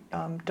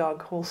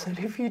 Doug Hall said,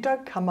 if you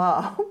don't come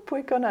up,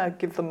 we're going to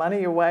give the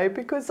money away,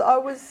 because I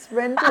was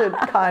rendered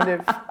kind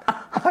of,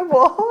 I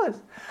was.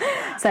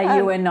 So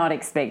you were not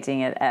expecting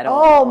it at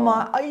all?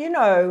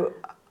 Oh,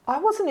 I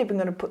wasn't even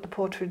going to put the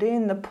portrait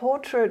in. The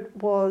portrait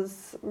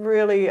was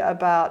really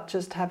about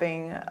just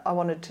I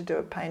wanted to do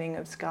a painting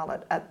of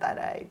Scarlett at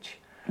that age.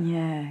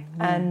 Yeah.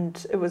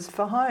 And it was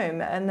for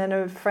home. And then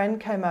a friend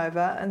came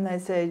over and they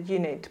said, you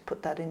need to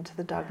put that into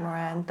the Doug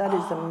Moran. That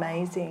is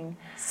amazing.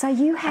 So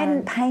you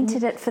hadn't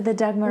painted it for the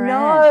Doug Moran?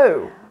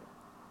 No.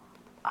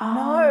 Oh.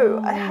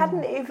 No, I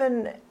hadn't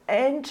even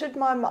entered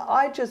my mind.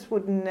 I just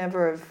would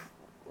never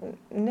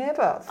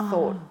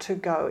thought to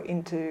go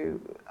into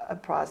a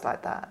prize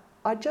like that.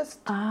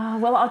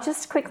 Well, I'll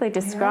just quickly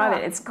describe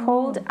it. It's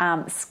called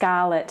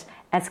Scarlett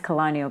as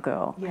Colonial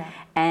Girl. Yeah.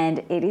 And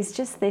it is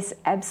just this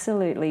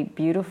absolutely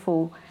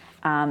beautiful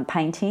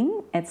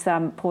painting. It's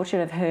a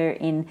portrait of her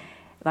in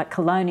like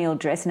colonial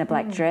dress, in a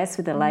black dress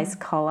with a lace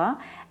collar,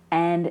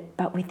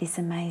 but with this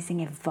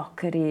amazing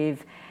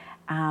evocative,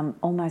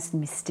 almost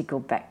mystical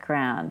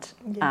background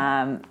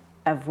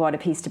of what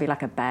appears to be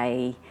like a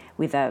bay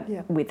with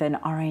an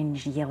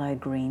orange, yellow,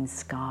 green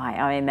sky.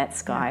 I mean, that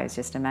sky is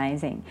just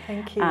amazing.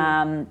 Thank you.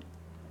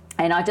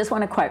 And I just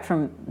want to quote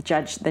from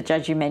the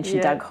judge you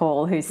mentioned, Doug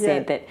Hall, who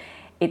said that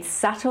it's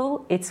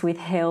subtle, it's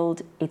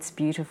withheld, it's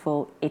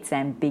beautiful, it's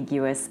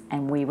ambiguous,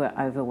 and we were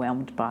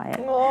overwhelmed by it.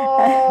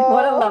 Oh,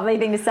 what a lovely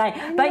thing to say.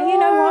 But you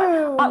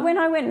know what? When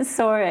I went and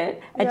saw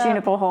it at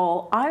Juniper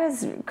Hall, I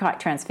was quite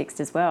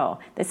transfixed as well.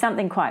 There's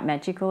something quite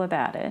magical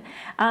about it.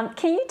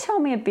 Can you tell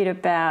me a bit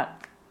about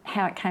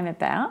how it came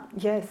about?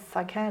 Yes,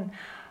 I can.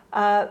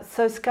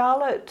 So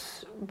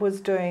Scarlett was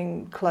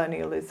doing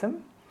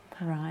colonialism.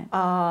 Right.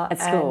 At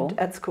school?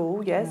 At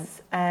school, yes.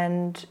 Right.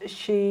 And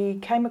she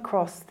came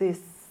across this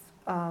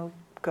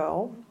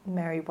girl,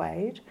 Mary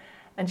Wade,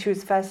 and she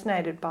was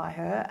fascinated by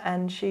her,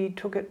 and she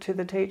took it to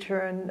the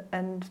teacher,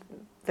 and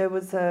there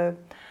was a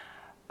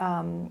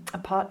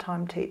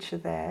part-time teacher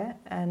there,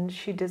 and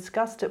she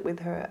discussed it with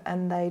her,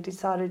 and they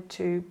decided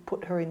to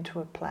put her into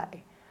a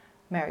play,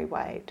 Mary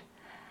Wade.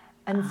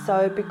 And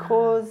so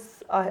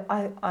because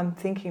I'm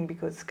thinking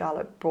because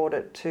Scarlett brought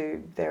it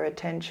to their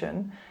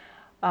attention,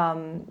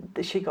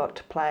 she got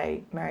to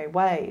play Mary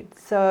Wade.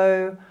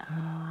 So,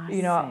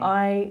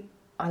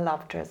 I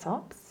love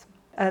dress-ups.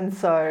 And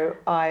so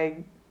I,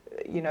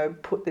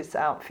 put this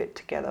outfit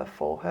together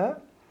for her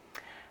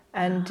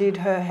and did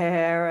her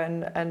hair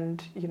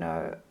and.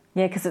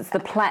 Yeah, because it's the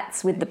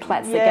plaits that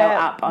go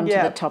up onto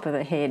the top of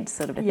the head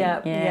sort of a thing.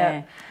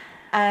 Yeah.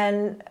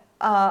 And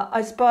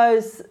I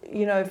suppose,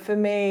 for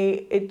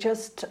me, it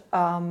just,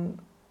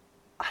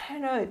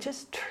 it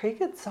just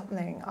triggered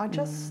something. I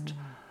just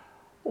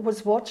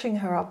was watching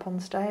her up on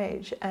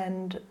stage,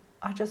 and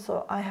I just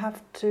thought, I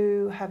have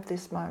to have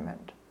this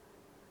moment,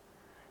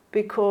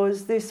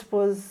 because this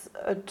was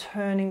a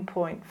turning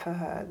point for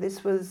her.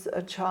 This was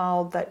a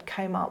child that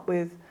came up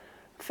with,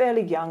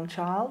 fairly young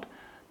child,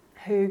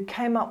 who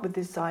came up with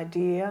this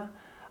idea,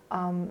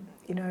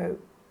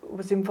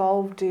 was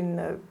involved in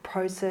the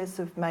process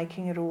of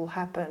making it all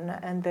happen,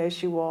 and there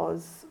she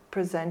was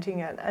presenting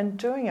it and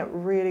doing it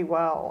really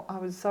well. I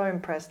was so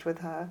impressed with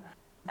her.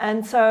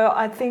 And so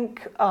I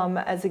think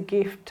as a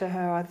gift to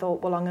her, I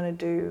thought, well, I'm going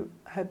to do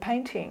her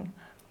painting.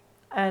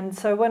 And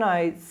so when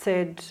I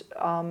said,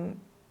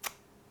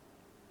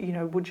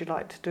 would you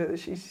like to do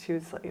this? She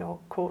was like, oh,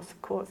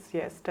 of course,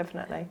 yes,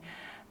 definitely.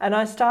 And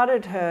I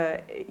started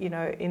her,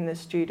 in the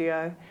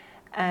studio,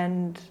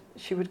 and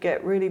she would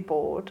get really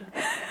bored.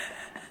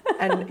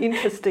 And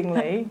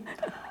interestingly,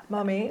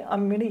 Mummy,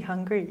 I'm really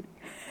hungry.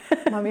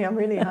 Mummy, I'm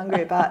really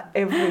hungry, about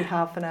every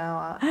half an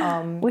hour.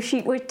 Was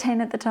she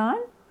 10 at the time?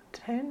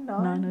 10,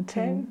 9 or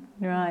 10.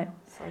 Right.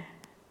 So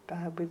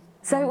bad with...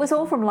 So it was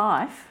all from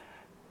life?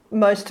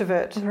 Most of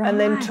it. Right. And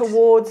then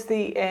towards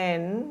the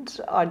end,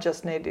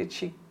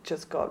 she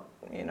just got,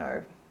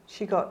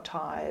 she got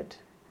tired.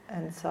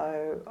 And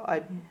so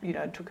I,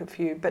 took a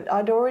few. But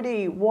I'd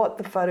already, what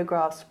the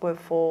photographs were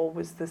for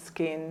was the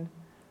skin.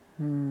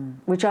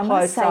 Which I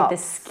must say, the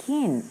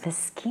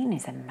skin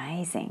is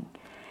amazing.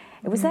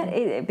 Was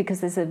that because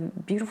there's a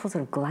beautiful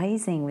sort of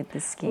glazing with the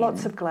skin?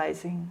 Lots of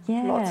glazing.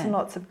 Yeah. Lots and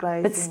lots of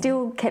glazing. But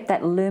still kept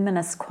that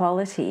luminous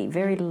quality,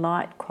 very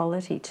light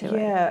quality to it.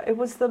 Yeah, it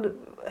was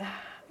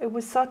it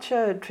was such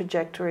a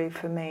trajectory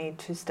for me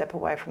to step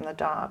away from the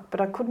dark, but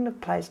I couldn't have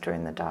placed her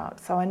in the dark.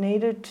 So I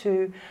needed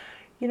to,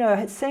 you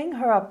know, seeing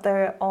her up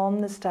there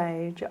on the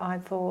stage, I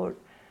thought,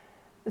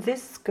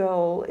 this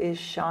girl is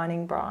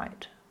shining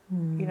bright.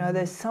 You know,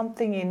 there's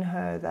something in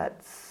her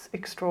that's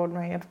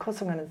extraordinary. Of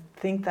course, I'm going to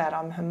think that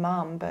I'm her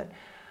mum, but,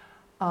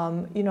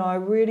 you know, I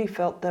really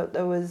felt that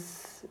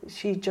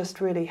she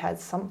just really had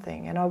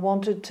something. And I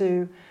wanted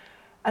to,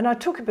 and I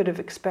took a bit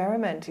of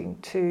experimenting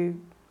to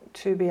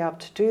be able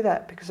to do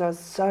that, because I was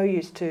so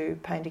used to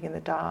painting in the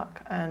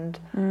dark. And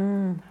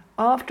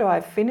after I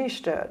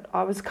finished it,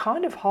 I was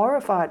kind of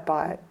horrified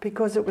by it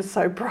because it was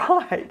so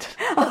bright.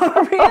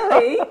 Oh,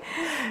 really?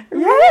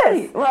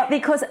 Yes. Well,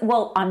 because,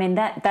 I mean,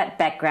 that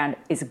background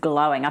is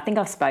glowing. I think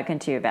I've spoken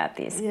to you about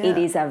this. Yeah. It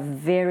is a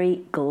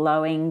very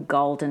glowing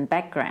golden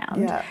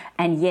background, Yeah.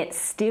 and yet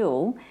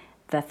still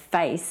the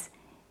face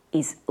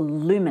is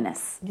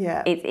luminous.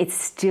 Yeah. It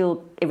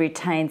still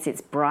retains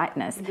its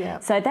brightness. Yeah.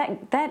 So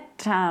that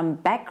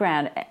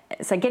background,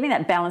 so getting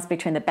that balance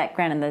between the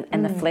background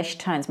and the flesh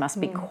tones must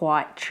be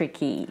quite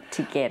tricky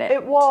to get it.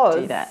 It was.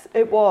 To do that.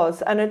 It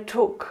was, and it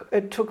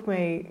took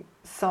me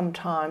some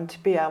time to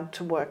be able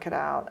to work it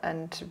out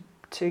and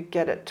to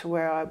get it to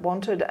where I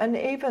wanted. And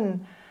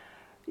even,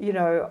 you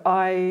know,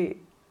 I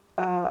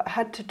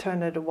had to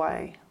turn it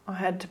away. I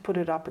had to put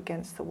it up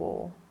against the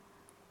wall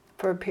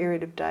for a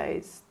period of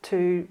days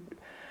to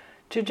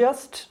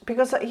just,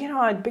 because, you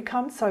know, I'd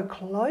become so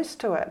close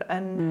to it,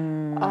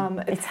 and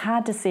It's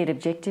hard to see it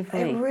objectively.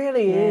 it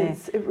really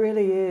is. It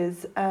really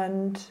is.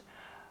 And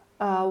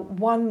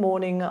one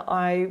morning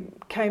I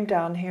came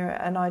down here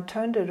and I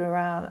turned it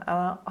around,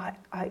 and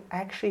I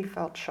actually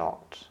felt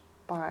shocked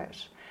by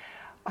it.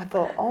 I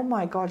thought, oh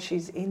my God,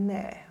 she's in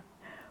there.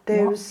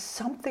 There was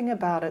something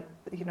about it,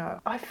 you know.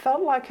 I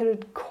felt like it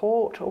had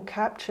caught or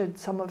captured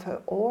some of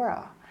her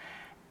aura.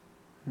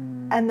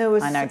 And there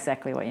was... I know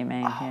exactly what you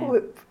mean.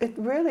 Oh, it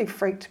really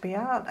freaked me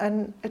out.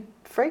 And it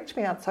freaked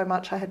me out so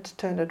much I had to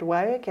turn it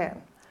away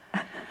again.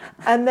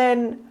 And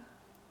then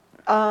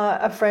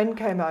a friend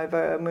came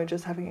over and we were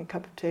just having a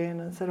cup of tea,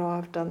 and I said, oh,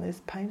 I've done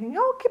this painting.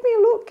 Oh, give me a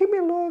look, give me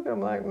a look.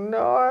 I'm like,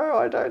 no,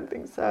 I don't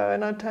think so.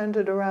 And I turned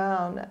it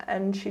around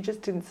and she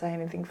just didn't say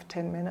anything for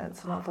 10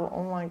 minutes. And I thought,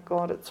 oh my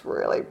God, it's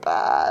really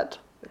bad.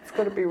 It's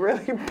got to be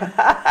really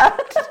bad.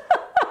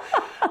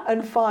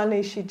 And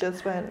finally she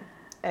just went,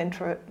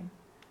 enter it.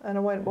 And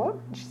I went, what?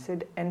 And she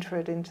said, enter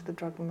it into the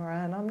Drug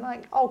Moran. I'm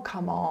like, oh,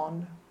 come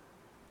on.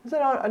 I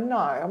said, oh, no,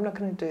 I'm not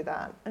going to do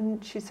that.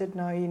 And she said,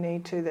 no, you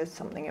need to. There's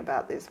something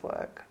about this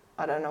work.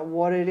 I don't know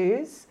what it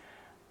is.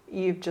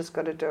 You've just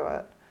got to do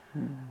it.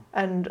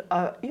 And,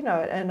 you know,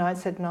 and I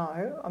said,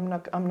 no,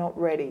 I'm not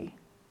ready.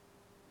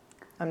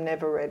 I'm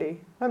never ready.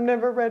 I'm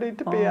never ready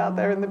to be out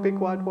there in the big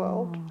wide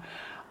world.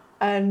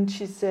 And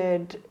she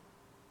said...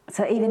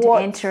 So even to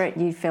enter it,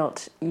 you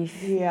felt...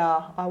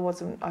 Yeah,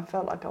 I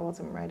felt like I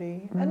wasn't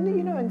ready. And,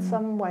 you know, in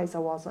some ways I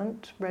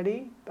wasn't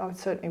ready. I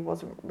certainly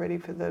wasn't ready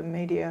for the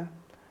media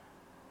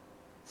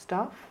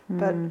stuff.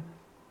 But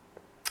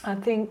I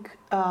think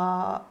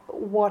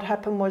what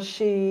happened was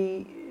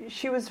she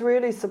was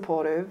really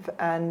supportive,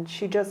 and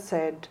she just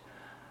said,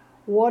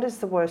 what is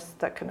the worst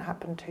that can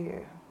happen to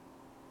you?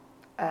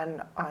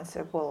 And I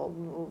said, well,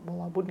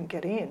 I wouldn't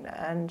get in.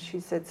 And she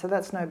said, so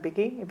that's no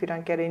biggie. If you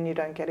don't get in, you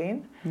don't get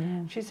in.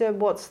 Yeah. She said,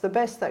 what's the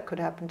best that could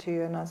happen to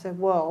you? And I said,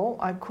 well,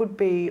 I could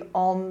be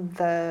on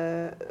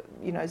the,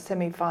 you know,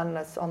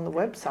 semi-finalists on the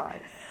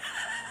website.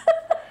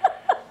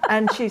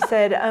 And she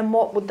said, and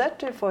what would that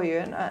do for you?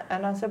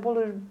 And I said, well,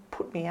 it would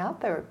put me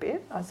out there a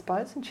bit, I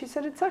suppose. And she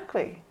said,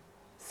 exactly.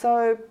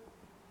 So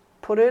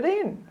put it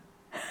in.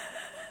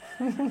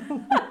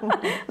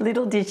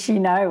 Little did she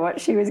know what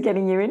she was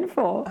getting you in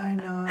for. I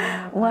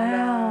know.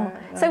 Wow.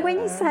 So when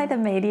you say the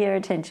media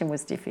attention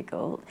was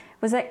difficult,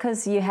 was that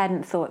because you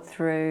hadn't thought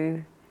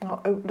through...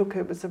 Oh, look,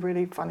 it was a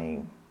really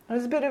funny... It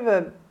was a bit of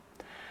a...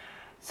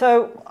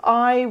 So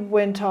I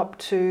went up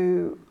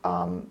to...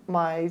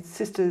 my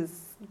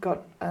sister's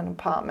got an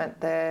apartment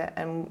there,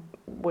 and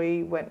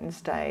we went and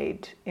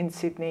stayed in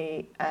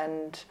Sydney,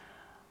 and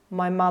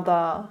my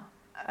mother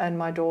and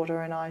my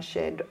daughter and I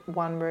shared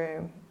one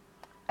room.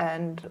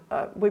 And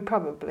we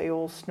probably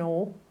all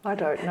snore. I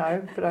don't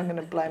know, but I'm going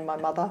to blame my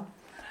mother,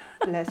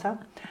 bless her.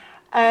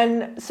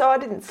 And so I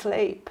didn't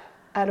sleep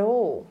at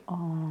all.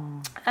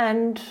 Oh.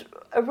 And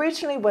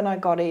originally when I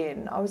got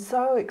in, I was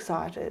so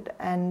excited.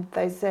 And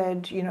they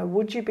said, you know,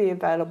 would you be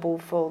available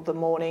for the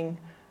morning,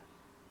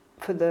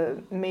 for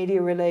the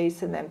media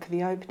release and then for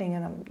the opening?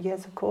 And I'm,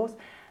 yes, of course.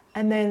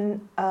 And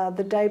then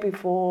the day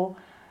before,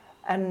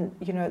 and,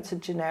 you know, it's a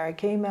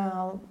generic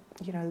email,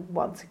 you know,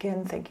 once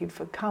again, thank you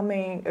for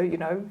coming, or, you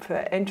know, for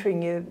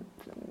entering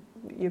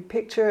your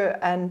picture.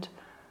 And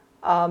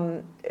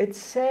it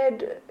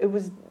said, it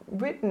was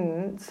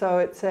written, so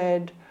it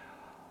said,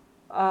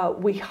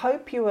 we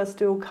hope you are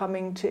still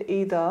coming to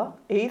either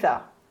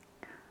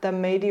the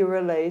media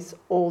release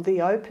or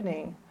the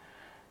opening.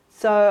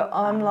 So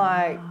I'm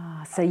like,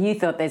 So you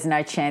thought there's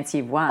no chance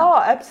you've won? Oh,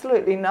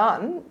 absolutely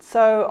none.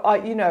 So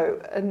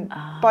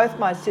both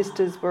my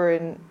sisters were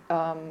in.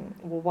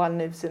 One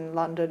lives in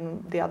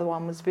London, the other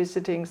one was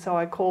visiting. So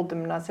I called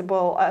them and I said,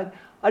 "Well,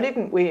 I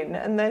didn't win,"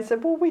 and they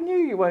said, "Well, we knew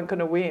you weren't going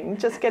to win.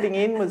 Just getting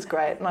in was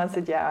great." And I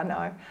said, "Yeah,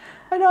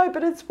 I know,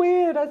 but it's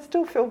weird. I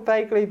still feel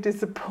vaguely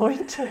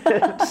disappointed."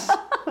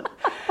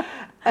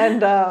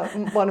 And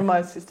one of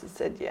my sisters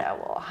said, "Yeah,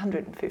 well,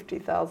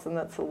 150,000.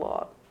 That's a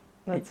lot.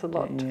 That's a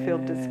lot to feel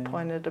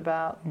disappointed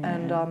about." Yeah.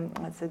 And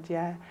I said,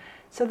 "Yeah."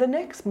 So the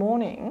next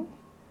morning,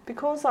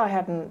 because I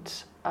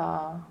hadn't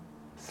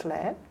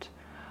slept,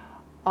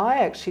 I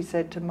actually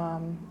said to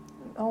Mum,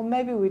 "Oh,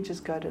 maybe we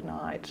just go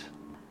tonight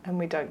and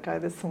we don't go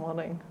this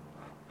morning."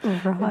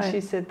 Right. And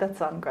she said, "That's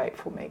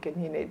ungrateful,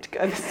 Megan. You need to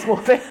go this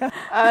morning."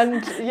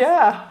 And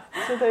yeah,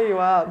 so there you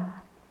are.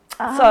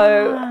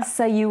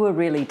 So you were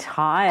really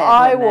tired.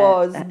 I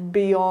was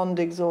beyond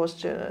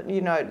exhaustion.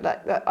 You know,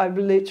 like I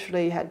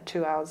literally had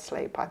 2 hours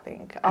sleep, I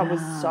think. I was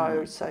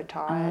so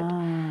tired.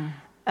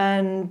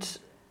 And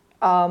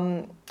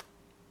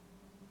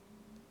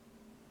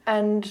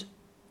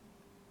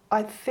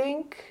I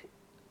think,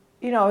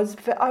 you know,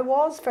 I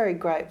was very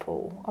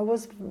grateful. I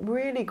was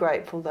really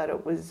grateful that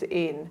it was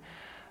in.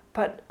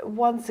 But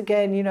once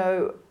again, you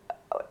know,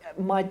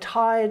 my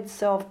tired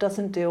self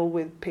doesn't deal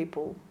with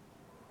people.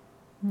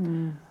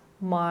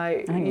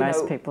 I think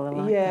most people are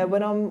like that. Yeah,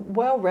 when I'm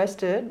well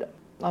rested,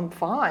 I'm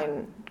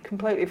fine,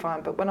 completely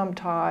fine. But when I'm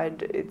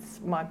tired, it's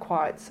my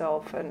quiet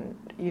self and,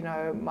 you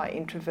know, my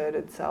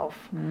introverted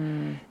self.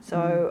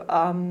 So,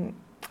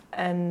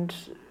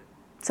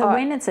 So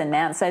when it's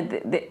announced,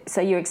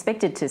 so you're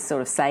expected to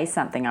sort of say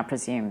something, I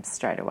presume,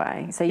 straight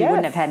away. So you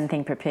wouldn't have had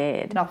anything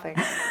prepared? Nothing.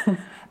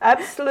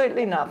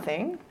 Absolutely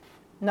nothing.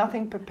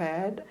 Nothing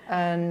prepared.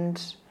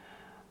 And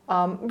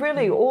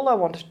really all I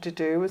wanted to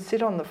do was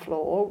sit on the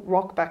floor,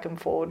 rock back and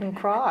forward and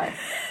cry.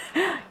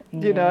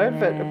 You know,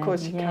 but of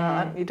course you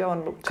can't. You don't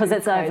want to look too crazy.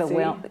 Because it's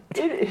overwhelming.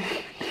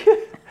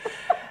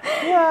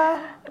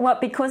 Yeah.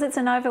 What, because it's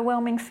an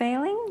overwhelming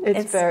feeling?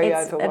 It's very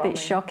overwhelming. A bit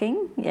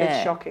shocking? Yeah.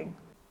 It's shocking.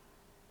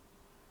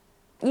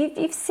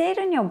 You've said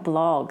on your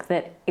blog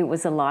that it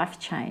was a life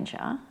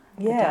changer,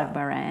 Doug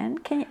Moran.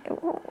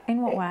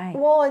 In what way?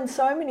 Well, in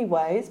so many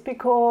ways,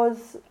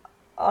 because,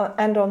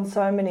 and on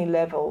so many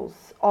levels.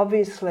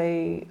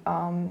 Obviously,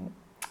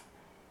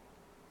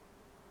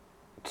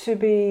 to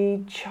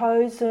be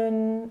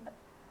chosen,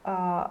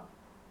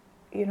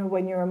 you know,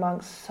 when you're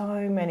amongst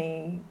so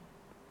many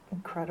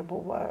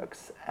incredible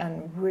works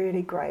and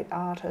really great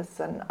artists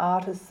and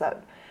artists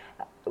that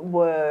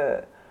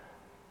were,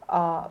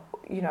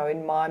 you know,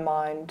 in my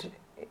mind,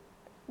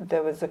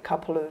 there was a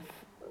couple of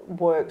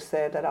works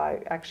there that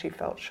I actually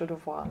felt should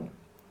have won,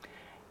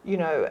 you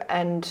know,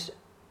 and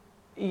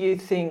you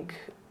think,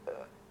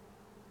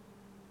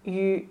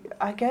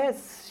 I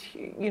guess,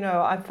 you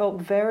know, I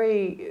felt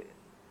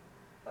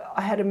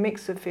I had a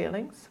mix of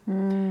feelings.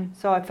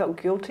 So I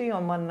felt guilty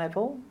on one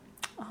level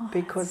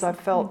because I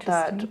felt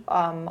that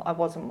I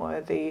wasn't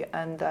worthy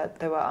and that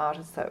there were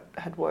artists that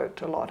had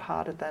worked a lot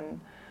harder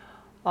than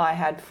I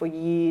had for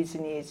years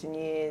and years and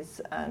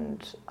years.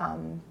 And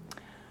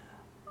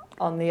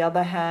on the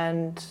other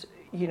hand,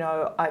 you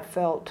know, I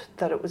felt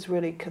that it was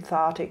really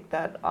cathartic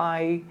that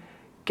I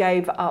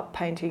gave up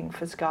painting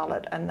for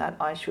Scarlett and that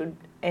I should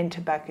enter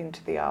back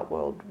into the art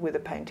world with a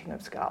painting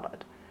of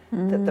Scarlett,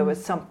 that there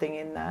was something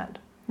in that.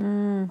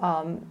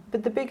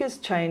 But the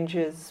biggest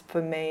changes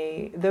for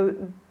me,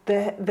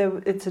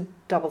 it's a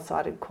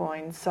double-sided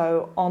coin.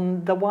 So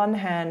on the one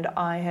hand,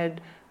 I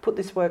had put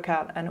this work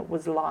out and it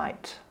was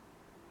light.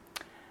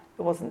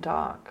 It wasn't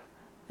dark.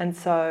 And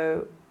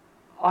so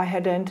I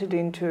had entered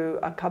into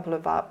a couple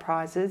of art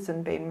prizes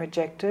and been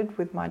rejected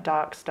with my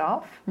dark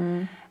stuff.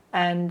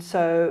 And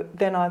so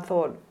then I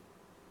thought,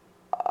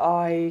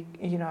 I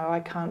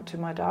can't do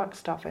my dark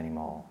stuff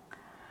anymore.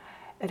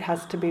 It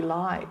has to be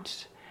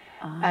light.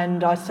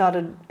 And I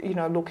started, you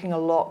know, looking a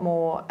lot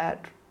more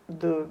at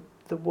the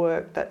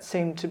work that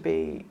seemed to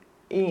be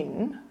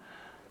in,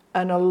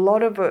 and a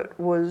lot of it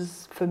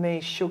was, for me,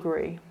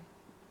 sugary.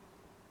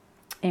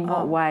 In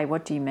what way?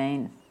 What do you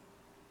mean?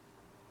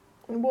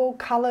 Well,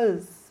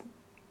 colours.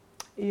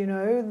 You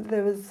know,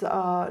 there was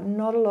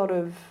not a lot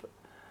of...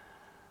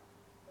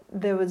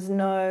 There was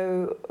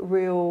no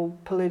real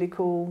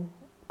political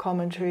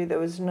commentary. There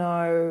was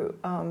no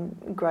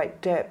great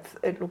depth.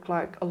 It looked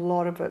like, a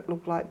lot of it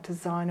looked like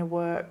designer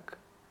work.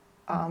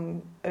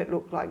 It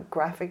looked like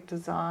graphic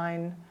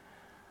design.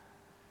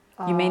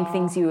 You mean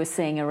things you were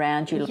seeing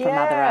around you from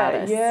other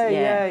artists?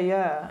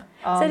 Yeah.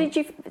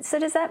 So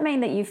does that mean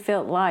that you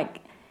felt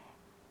like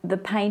the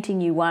painting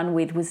you won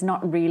with was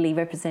not really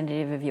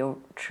representative of your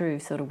true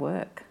sort of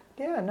work?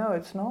 Yeah, no,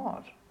 it's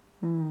not.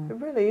 It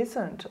really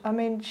isn't. I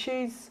mean,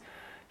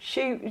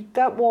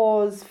 that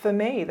was, for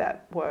me,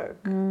 that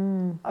work.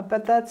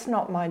 But that's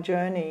not my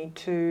journey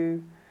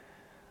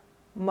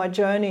my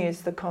journey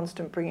is the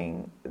constant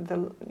bringing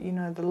the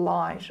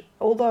light.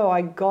 Although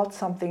I got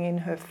something in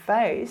her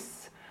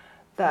face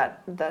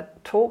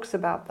that talks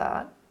about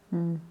that,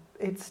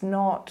 it's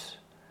not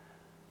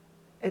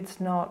it's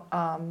not.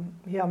 I'm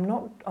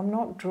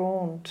not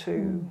drawn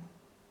to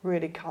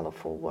really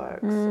colourful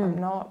works. I'm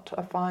not.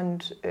 I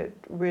find it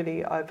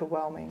really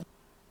overwhelming.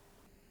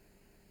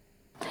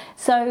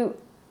 So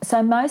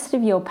most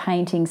of your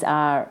paintings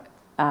are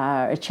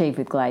achieved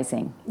with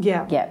glazing.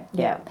 Yeah.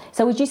 Yeah.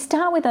 So would you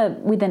start with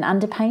an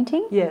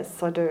underpainting?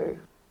 Yes, I do.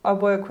 I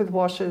work with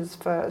washes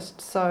first,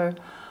 so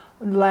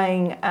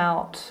laying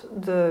out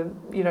the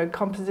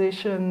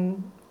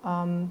composition,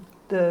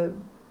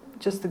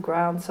 just the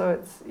ground. So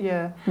it's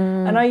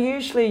and I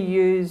usually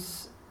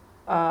use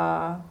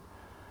burnt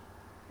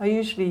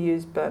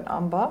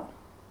umber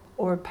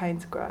or a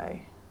Payne's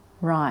grey.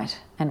 Right,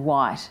 and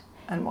white.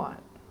 And white.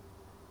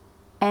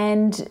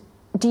 And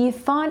do you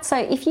find,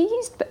 so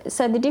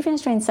the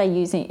difference between,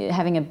 say,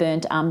 having a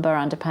burnt umber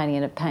underpainting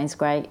and a Payne's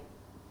grey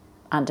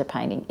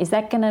underpainting, is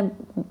that going to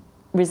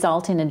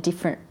result in a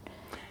different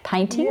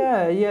painting?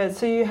 Yeah.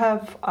 So you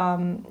have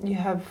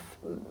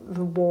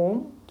the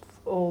warmth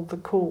or the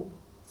cool.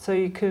 So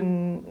you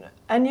can,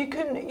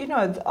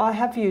 I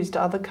have used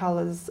other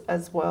colours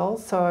as well.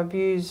 So I've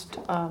used,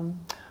 I'm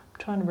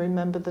trying to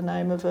remember the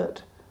name of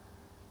it.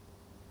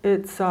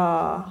 It's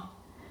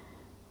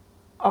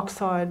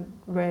oxide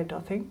red, I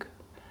think.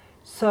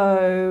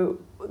 So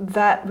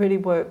that really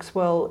works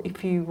well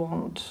if you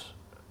want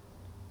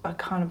a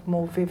kind of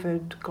more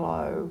vivid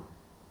glow.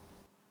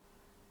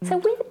 So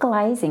with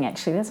glazing,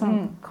 actually, that's what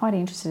I'm quite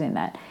interested in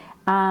that.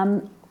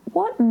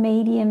 What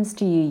mediums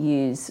do you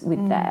use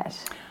with that?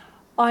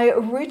 I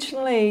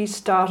originally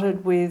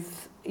started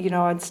with,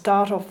 I'd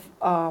start off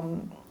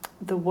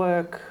the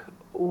work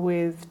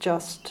with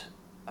just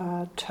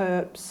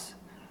terps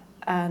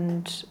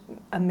and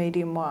a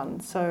medium one,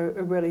 so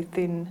a really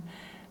thin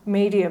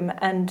medium,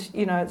 and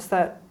it's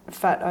that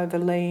fat over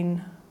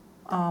lean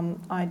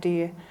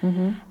idea.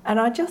 And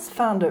I just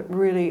found it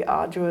really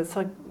arduous.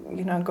 I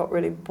got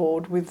really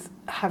bored with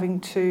having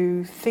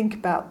to think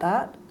about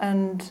that.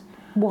 And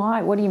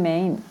why? What do you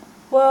mean?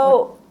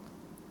 Well,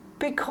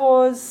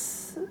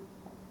 because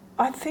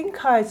I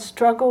think I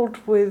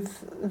struggled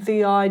with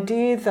the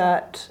idea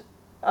that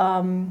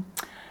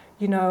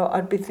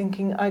I'd be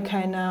thinking,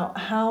 okay, now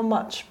how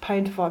much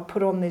paint have I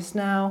put on this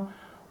now?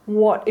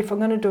 What, if I'm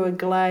going to do a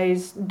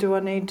glaze, do I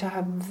need to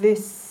have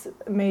this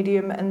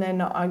medium and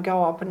then I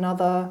go up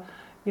another,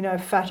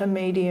 fatter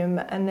medium,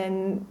 and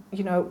then,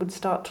 it would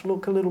start to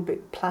look a little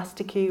bit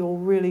plasticky or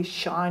really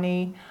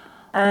shiny.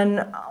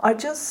 And I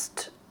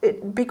just,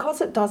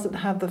 because it doesn't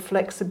have the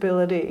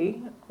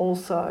flexibility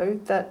also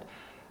that,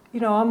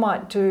 I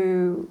might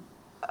do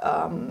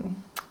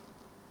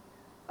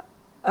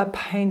a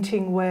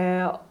painting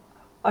where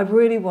I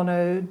really want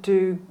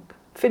to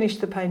finish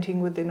the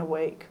painting within a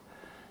week.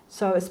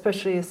 So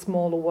especially a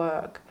smaller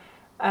work.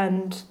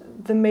 And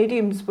the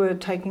mediums were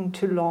taking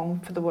too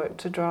long for the work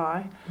to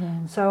dry.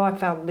 Yeah. So I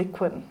found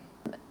liquid.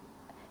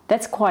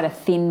 That's quite a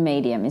thin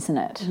medium, isn't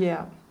it?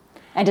 Yeah.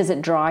 And does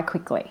it dry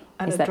quickly?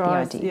 And is it that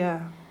dries, the idea?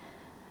 Yeah.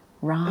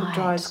 Right. It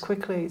dries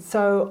quickly.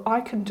 So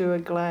I can do a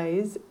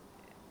glaze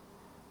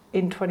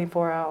in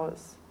 24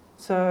 hours.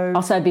 So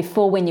also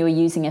before, when you were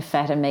using a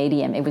fatter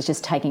medium, it was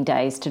just taking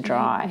days to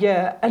dry.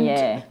 Yeah.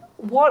 And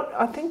what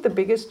I think the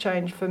biggest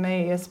change for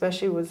me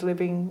especially was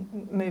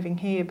moving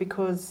here,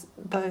 because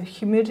the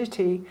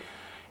humidity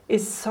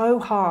is so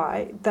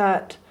high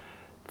that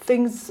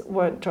things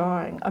weren't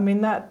drying. I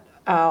mean, that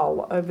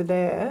owl over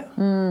there,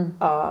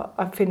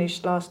 I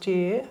finished last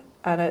year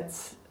and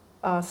it's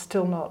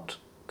still not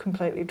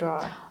completely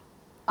dry.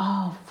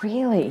 Oh,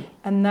 really?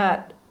 And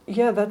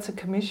that's a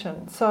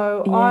commission.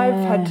 So I've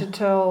had to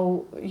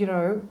tell,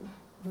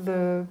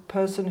 the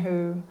person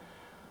who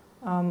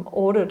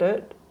ordered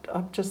it,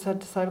 I've just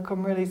had to say, look,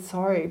 I'm really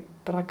sorry,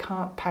 but I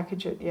can't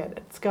package it yet.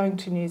 It's going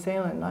to New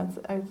Zealand. I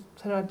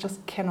said I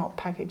just cannot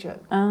package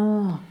it.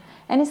 Oh.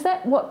 And is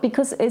that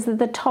because is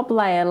the top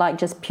layer like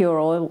just pure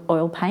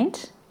oil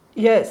paint?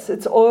 Yes,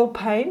 it's oil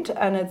paint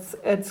and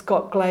it's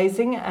got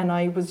glazing, and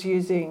I was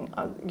using,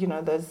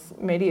 those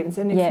mediums.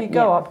 And if you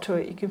go up to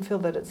it, you can feel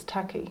that it's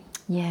tacky.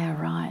 Yeah,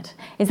 right.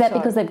 Is that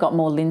because they've got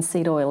more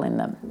linseed oil in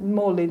them?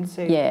 More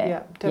linseed,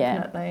 yeah,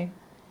 definitely.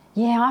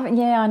 Yeah,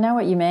 I know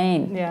what you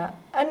mean. Yeah,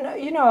 and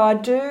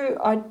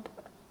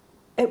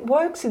it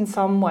works in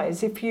some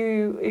ways. If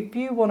you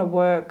want to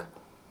work,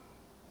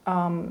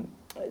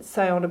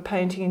 say on a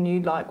painting, and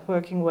you like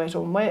working wet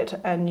on wet,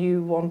 and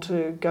you want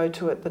to go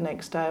to it the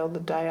next day or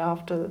the day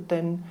after,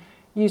 then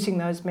using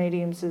those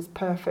mediums is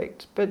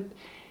perfect. But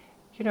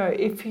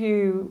if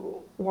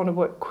you want to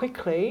work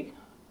quickly,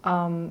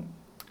 and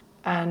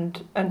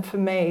for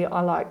me,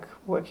 I like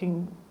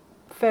working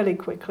fairly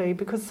quickly,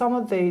 because some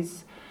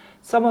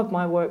of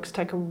my works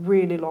take a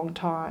really long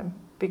time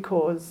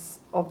because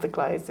of the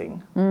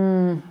glazing.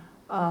 Well,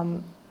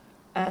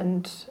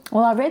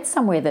 I read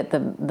somewhere that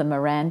the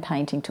Moran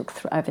painting took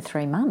over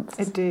 3 months.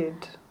 It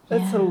did.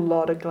 That's a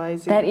lot of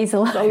glazing. That is a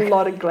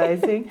lot of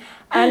glazing.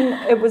 And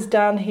it was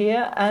down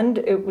here, and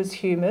it was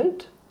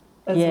humid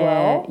as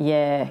well.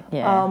 Yeah.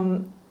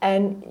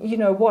 And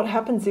what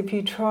happens if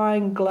you try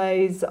and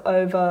glaze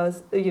over,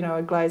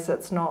 a glaze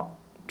that's not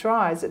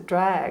dries, it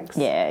drags.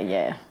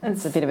 Yeah.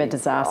 It's a bit of a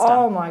disaster.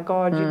 Oh my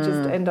God, you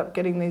just end up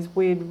getting these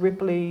weird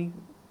ripply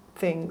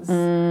things.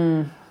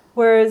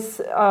 Whereas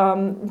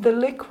the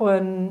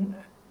Liquin,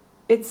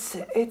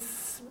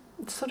 it's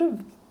sort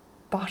of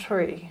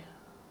buttery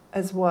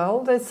as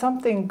well. There's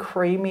something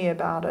creamy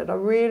about it. I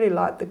really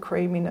like the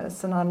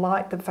creaminess, and I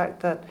like the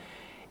fact that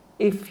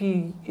if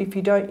you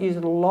don't use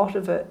a lot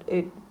of it,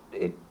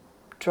 it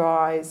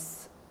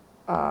dries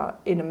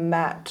in a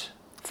matte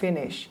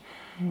finish.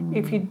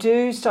 If you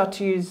do start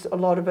to use a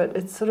lot of it,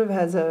 it sort of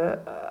has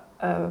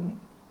a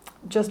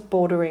just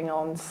bordering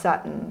on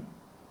satin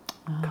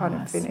kind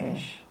of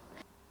finish.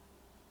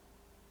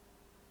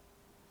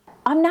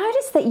 I've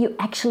noticed that you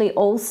actually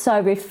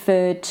also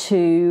refer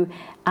to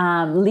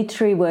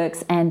literary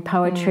works and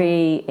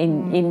poetry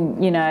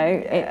in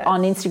Yes.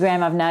 on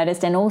Instagram, I've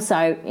noticed, and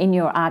also in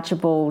your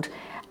Archibald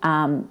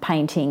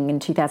painting in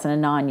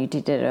 2009, you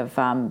did it of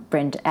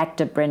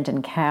actor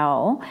Brendan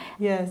Cowell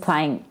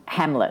playing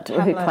Hamlet,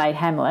 who played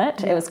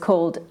Hamlet. It was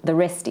called The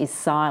Rest is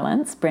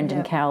Silence,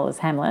 Brendan Cowell as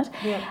Hamlet.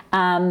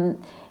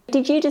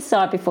 Did you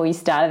decide before you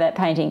started that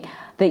painting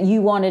that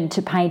you wanted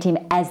to paint him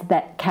as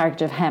that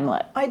character of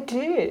Hamlet? I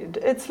did.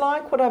 It's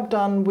like what I've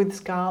done with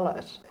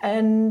Scarlett,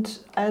 and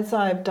as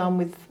I've done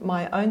with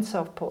my own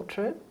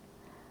self-portrait.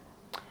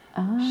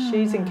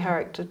 She's in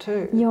character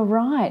too. You're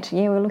right.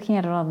 Yeah, we're looking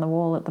at it on the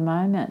wall at the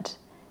moment.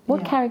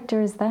 What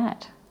character is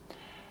that?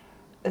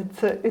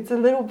 It's a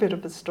little bit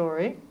of a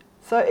story.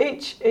 So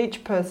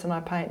each person I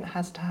paint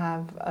has to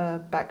have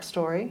a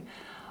backstory,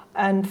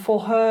 and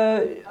for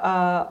her,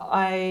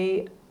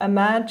 I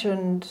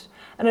imagined,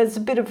 and it's a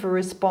bit of a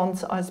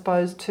response, I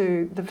suppose,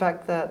 to the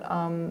fact that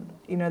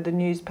the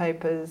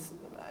newspapers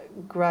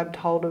grabbed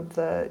hold of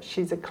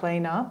she's a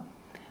cleaner,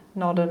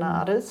 not an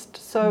artist.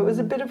 So it was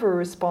a bit of a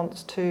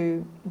response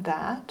to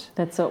that.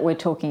 That's what we're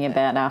talking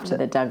about after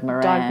the Doug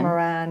Moran. Doug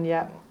Moran,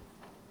 yeah.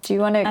 Do you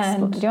want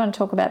to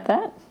talk about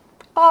that?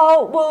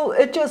 Oh, well,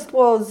 it just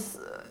was,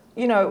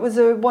 it was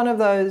one of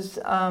those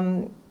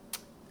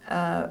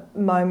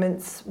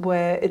moments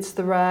where it's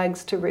the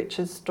rags to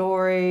riches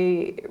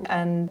story,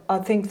 and I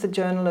think the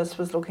journalist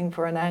was looking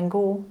for an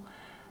angle.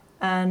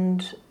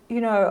 And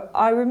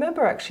I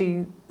remember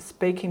actually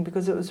speaking,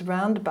 because it was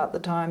around about the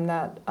time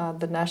that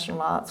the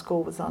National Art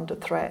School was under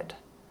threat.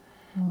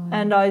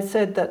 And I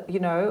said that,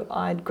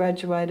 I'd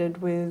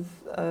graduated with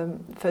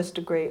first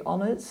degree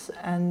honours,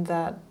 and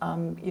that,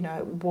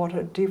 what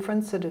a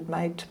difference it had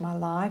made to my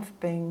life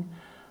being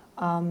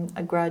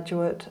a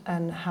graduate,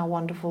 and how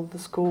wonderful the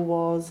school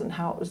was and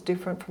how it was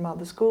different from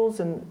other schools.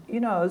 And,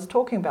 I was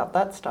talking about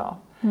that stuff.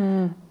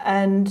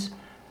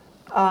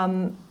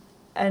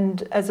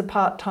 And as a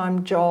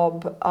part-time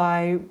job,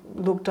 I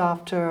looked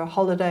after a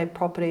holiday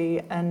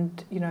property,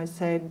 and,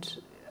 said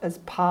as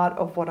part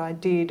of what I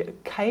did,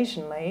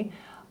 occasionally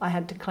I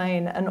had to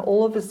clean. And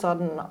all of a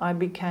sudden I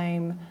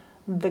became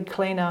the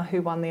cleaner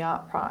who won the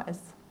art prize.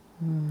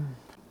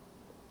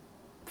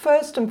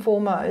 First and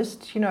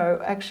foremost,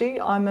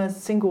 actually I'm a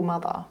single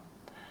mother.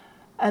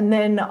 And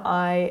then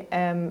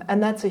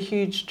and that's a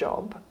huge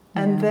job.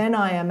 And then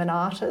I am an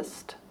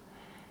artist.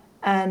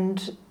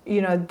 And,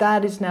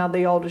 that is now,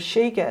 the older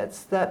she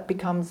gets, that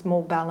becomes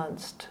more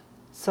balanced.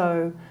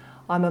 So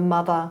I'm a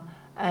mother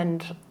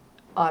and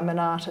I'm an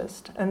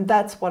artist, and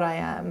that's what I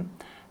am.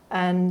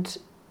 And,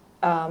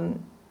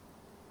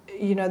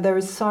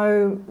 there's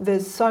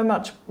so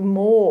much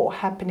more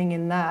happening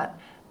in that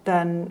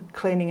than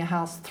cleaning a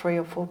house 3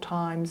 or 4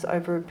 times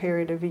over a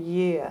period of a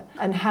year.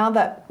 And how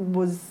that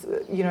was,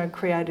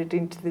 created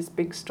into this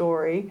big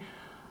story,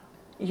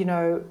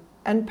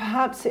 and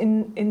perhaps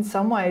in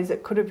some ways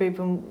it could have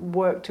even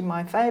worked in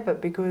my favour,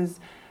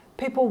 because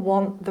people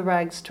want the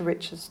rags to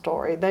riches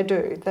story. They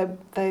do.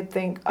 They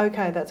think,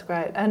 okay, that's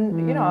great.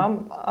 And,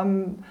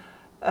 I'm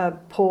a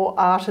poor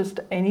artist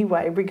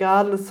anyway,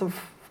 regardless of,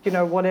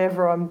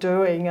 whatever I'm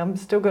doing, I'm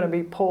still going to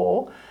be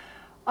poor.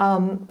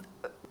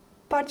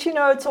 But,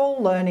 it's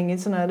all learning,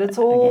 isn't it? It's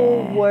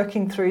all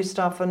working through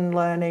stuff and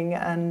learning,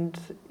 and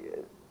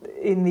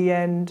in the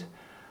end,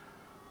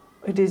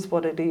 it is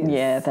what it is.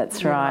 Yeah,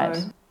 that's right.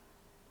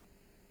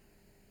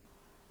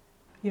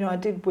 I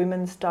did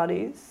women's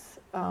studies,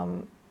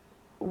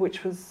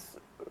 which was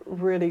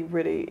really,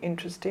 really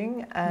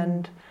interesting.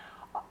 And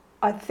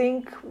I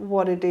think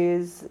what it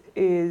is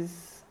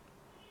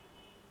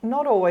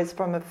not always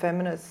from a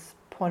feminist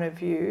point of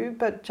view,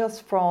 but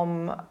just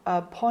from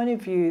a point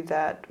of view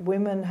that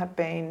women have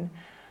been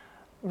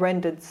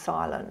rendered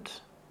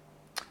silent.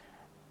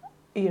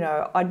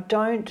 I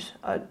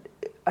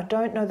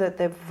don't know that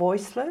they're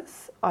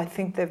voiceless. I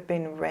think they've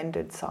been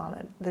rendered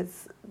silent.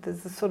 There's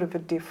a sort of a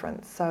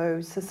difference.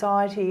 So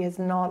society has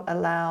not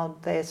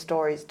allowed their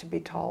stories to be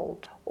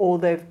told, or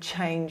they've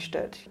changed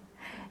it.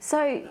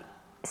 So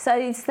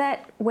is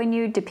that when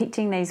you're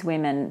depicting these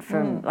women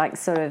from like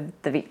sort of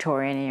the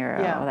Victorian era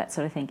or that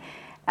sort of thing,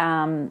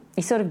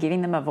 you're sort of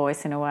giving them a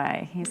voice in a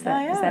way? Is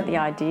that the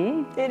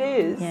idea? It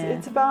is. Yeah.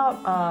 It's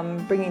about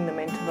bringing them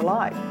into the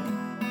light.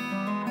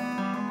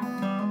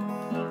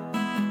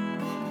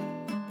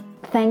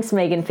 Thanks,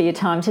 Megan, for your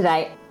time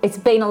today. it's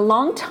been a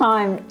long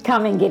time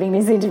coming getting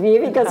this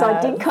interview, because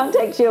I did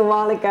contact you a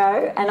while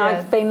ago, and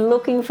I've been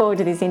looking forward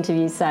to this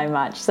interview so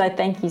much. So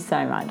thank you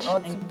so much. Oh,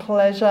 it's a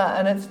pleasure,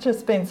 and it's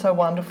just been so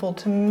wonderful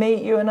to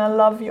meet you, and I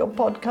love your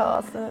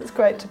podcast, and it's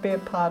great to be a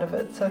part of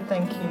it. So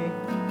thank you.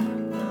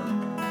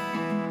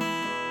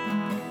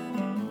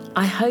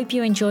 I hope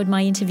you enjoyed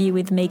my interview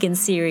with Megan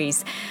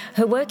Series.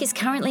 Her work is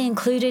currently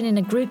included in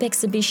a group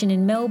exhibition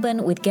in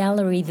Melbourne with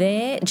Gallery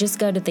there. Just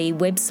go to the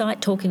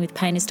website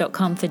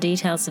talkingwithpainters.com for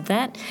details of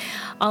that.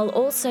 I'll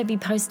also be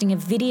posting a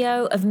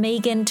video of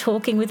Megan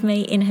talking with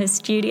me in her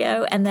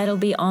studio, and that'll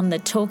be on the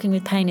Talking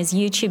with Painters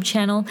YouTube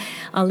channel.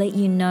 I'll let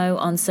you know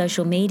on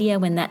social media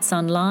when that's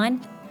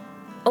online.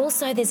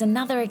 Also, there's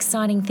another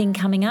exciting thing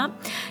coming up.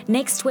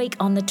 Next week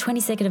on the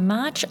 22nd of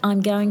March,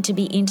 I'm going to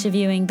be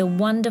interviewing the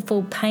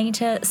wonderful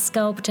painter,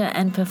 sculptor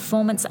and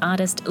performance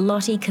artist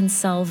Lottie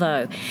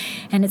Consalvo.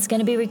 And it's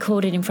going to be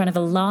recorded in front of a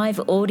live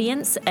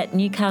audience at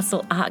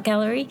Newcastle Art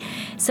Gallery.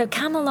 So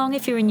come along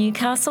if you're in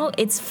Newcastle.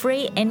 It's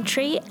free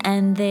entry,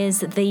 and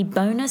there's the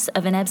bonus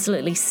of an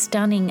absolutely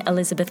stunning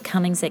Elizabeth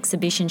Cummings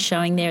exhibition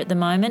showing there at the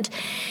moment.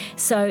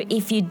 So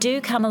if you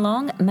do come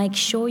along, make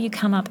sure you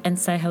come up and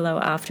say hello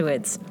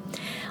afterwards.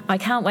 I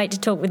can't wait to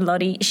talk with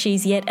Lottie.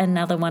 She's yet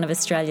another one of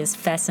Australia's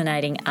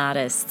fascinating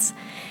artists.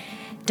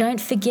 Don't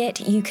forget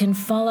you can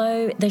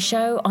follow the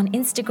show on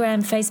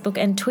Instagram, Facebook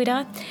and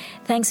Twitter.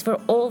 Thanks for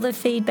all the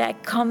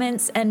feedback,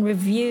 comments and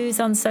reviews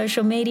on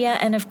social media.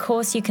 And of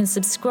course, you can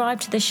subscribe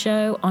to the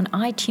show on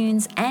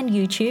iTunes and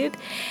YouTube.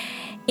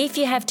 If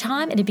you have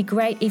time, it'd be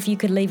great if you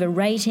could leave a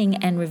rating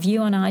and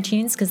review on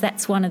iTunes, because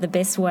that's one of the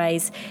best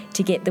ways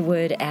to get the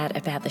word out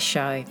about the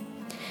show.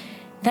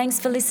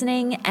 Thanks for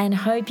listening, and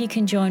hope you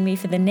can join me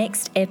for the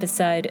next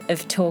episode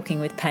of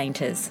Talking with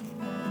Painters.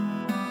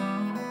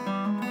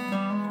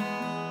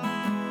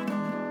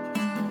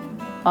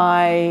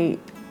 I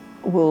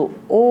will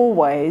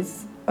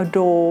always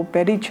adore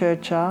Betty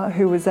Churcher,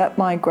 who was at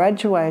my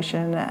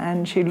graduation,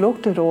 and she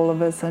looked at all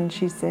of us and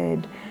she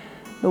said,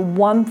 the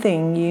one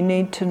thing you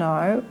need to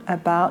know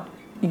about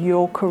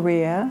your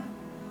career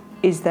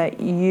is that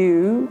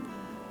you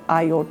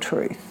are your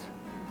truth,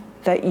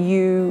 that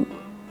you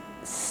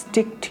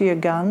stick to your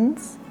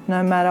guns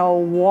no matter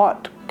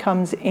what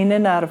comes in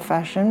and out of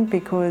fashion,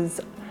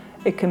 because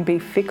it can be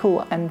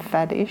fickle and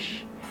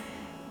faddish,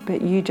 but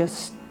you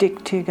just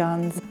stick to your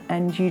guns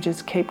and you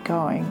just keep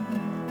going.